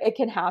say like it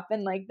can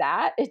happen like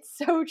that, it's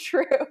so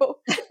true.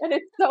 And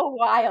it's so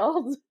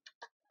wild.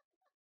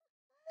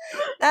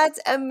 That's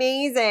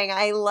amazing.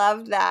 I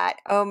love that.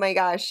 Oh my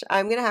gosh.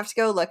 I'm going to have to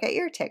go look at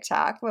your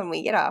TikTok when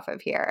we get off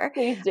of here.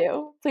 Please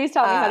do. Please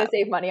tell me how to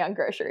save money on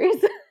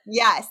groceries.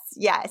 Yes.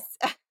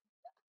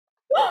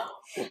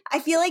 I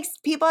feel like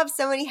people have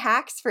so many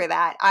hacks for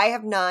that. I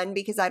have none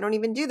because I don't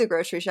even do the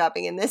grocery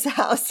shopping in this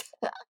house.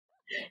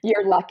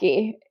 You're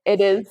lucky.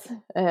 It is.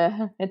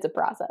 It's a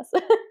process.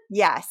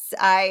 Yes,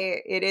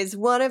 it is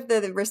one of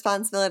the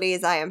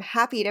responsibilities I am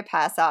happy to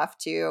pass off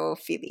to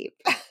Philippe.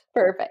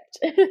 Perfect.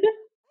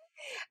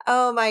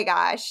 Oh my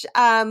gosh.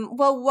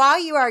 Well,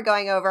 while you are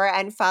going over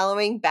and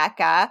following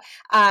Becca,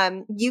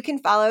 you can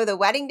follow The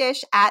Wedding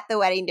Dish at The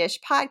Wedding Dish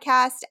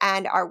Podcast.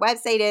 And our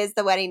website is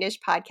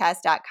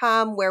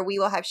theweddingdishpodcast.com, where we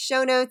will have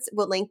show notes.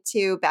 We'll link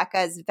to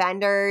Becca's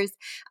vendors.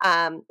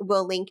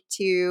 We'll link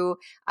to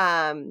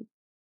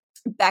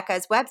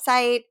Becca's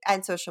website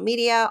and social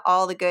media,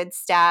 all the good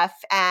stuff.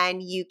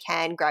 And you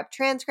can grab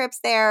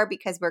transcripts there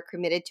because we're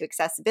committed to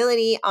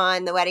accessibility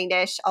on The Wedding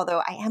Dish,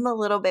 although I am a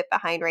little bit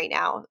behind right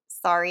now.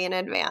 Sorry in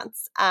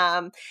advance.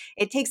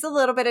 It takes a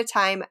little bit of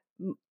time.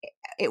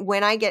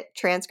 When I get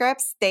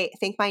transcripts, they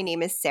think my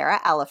name is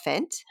Sarah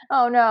Elephant.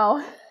 Oh,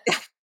 no.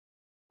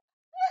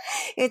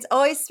 It's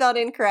always spelled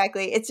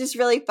incorrectly. It's just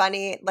really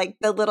funny, like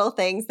the little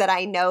things that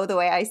I know the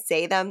way I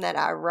say them that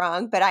are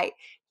wrong. But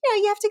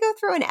you have to go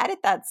through and edit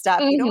that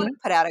stuff. You don't want to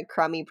put out a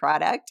crummy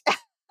product.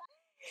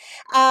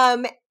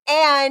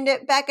 And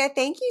Becca,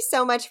 thank you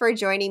so much for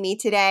joining me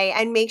today.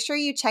 And make sure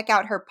you check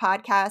out her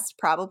podcast,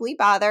 Probably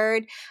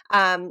Bothered.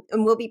 And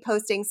we'll be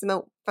posting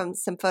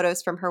some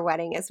photos from her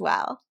wedding as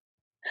well.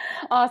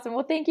 Awesome.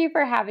 Well, thank you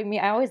for having me.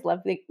 I always love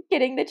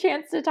getting the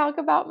chance to talk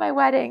about my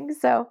wedding.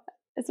 So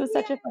this was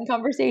such a fun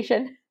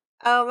conversation.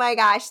 Oh my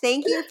gosh.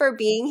 Thank you for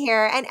being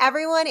here. And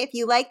everyone, if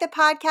you like the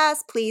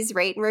podcast, please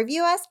rate and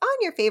review us on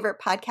your favorite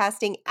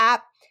podcasting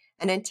app.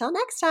 And until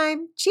next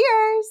time,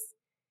 cheers.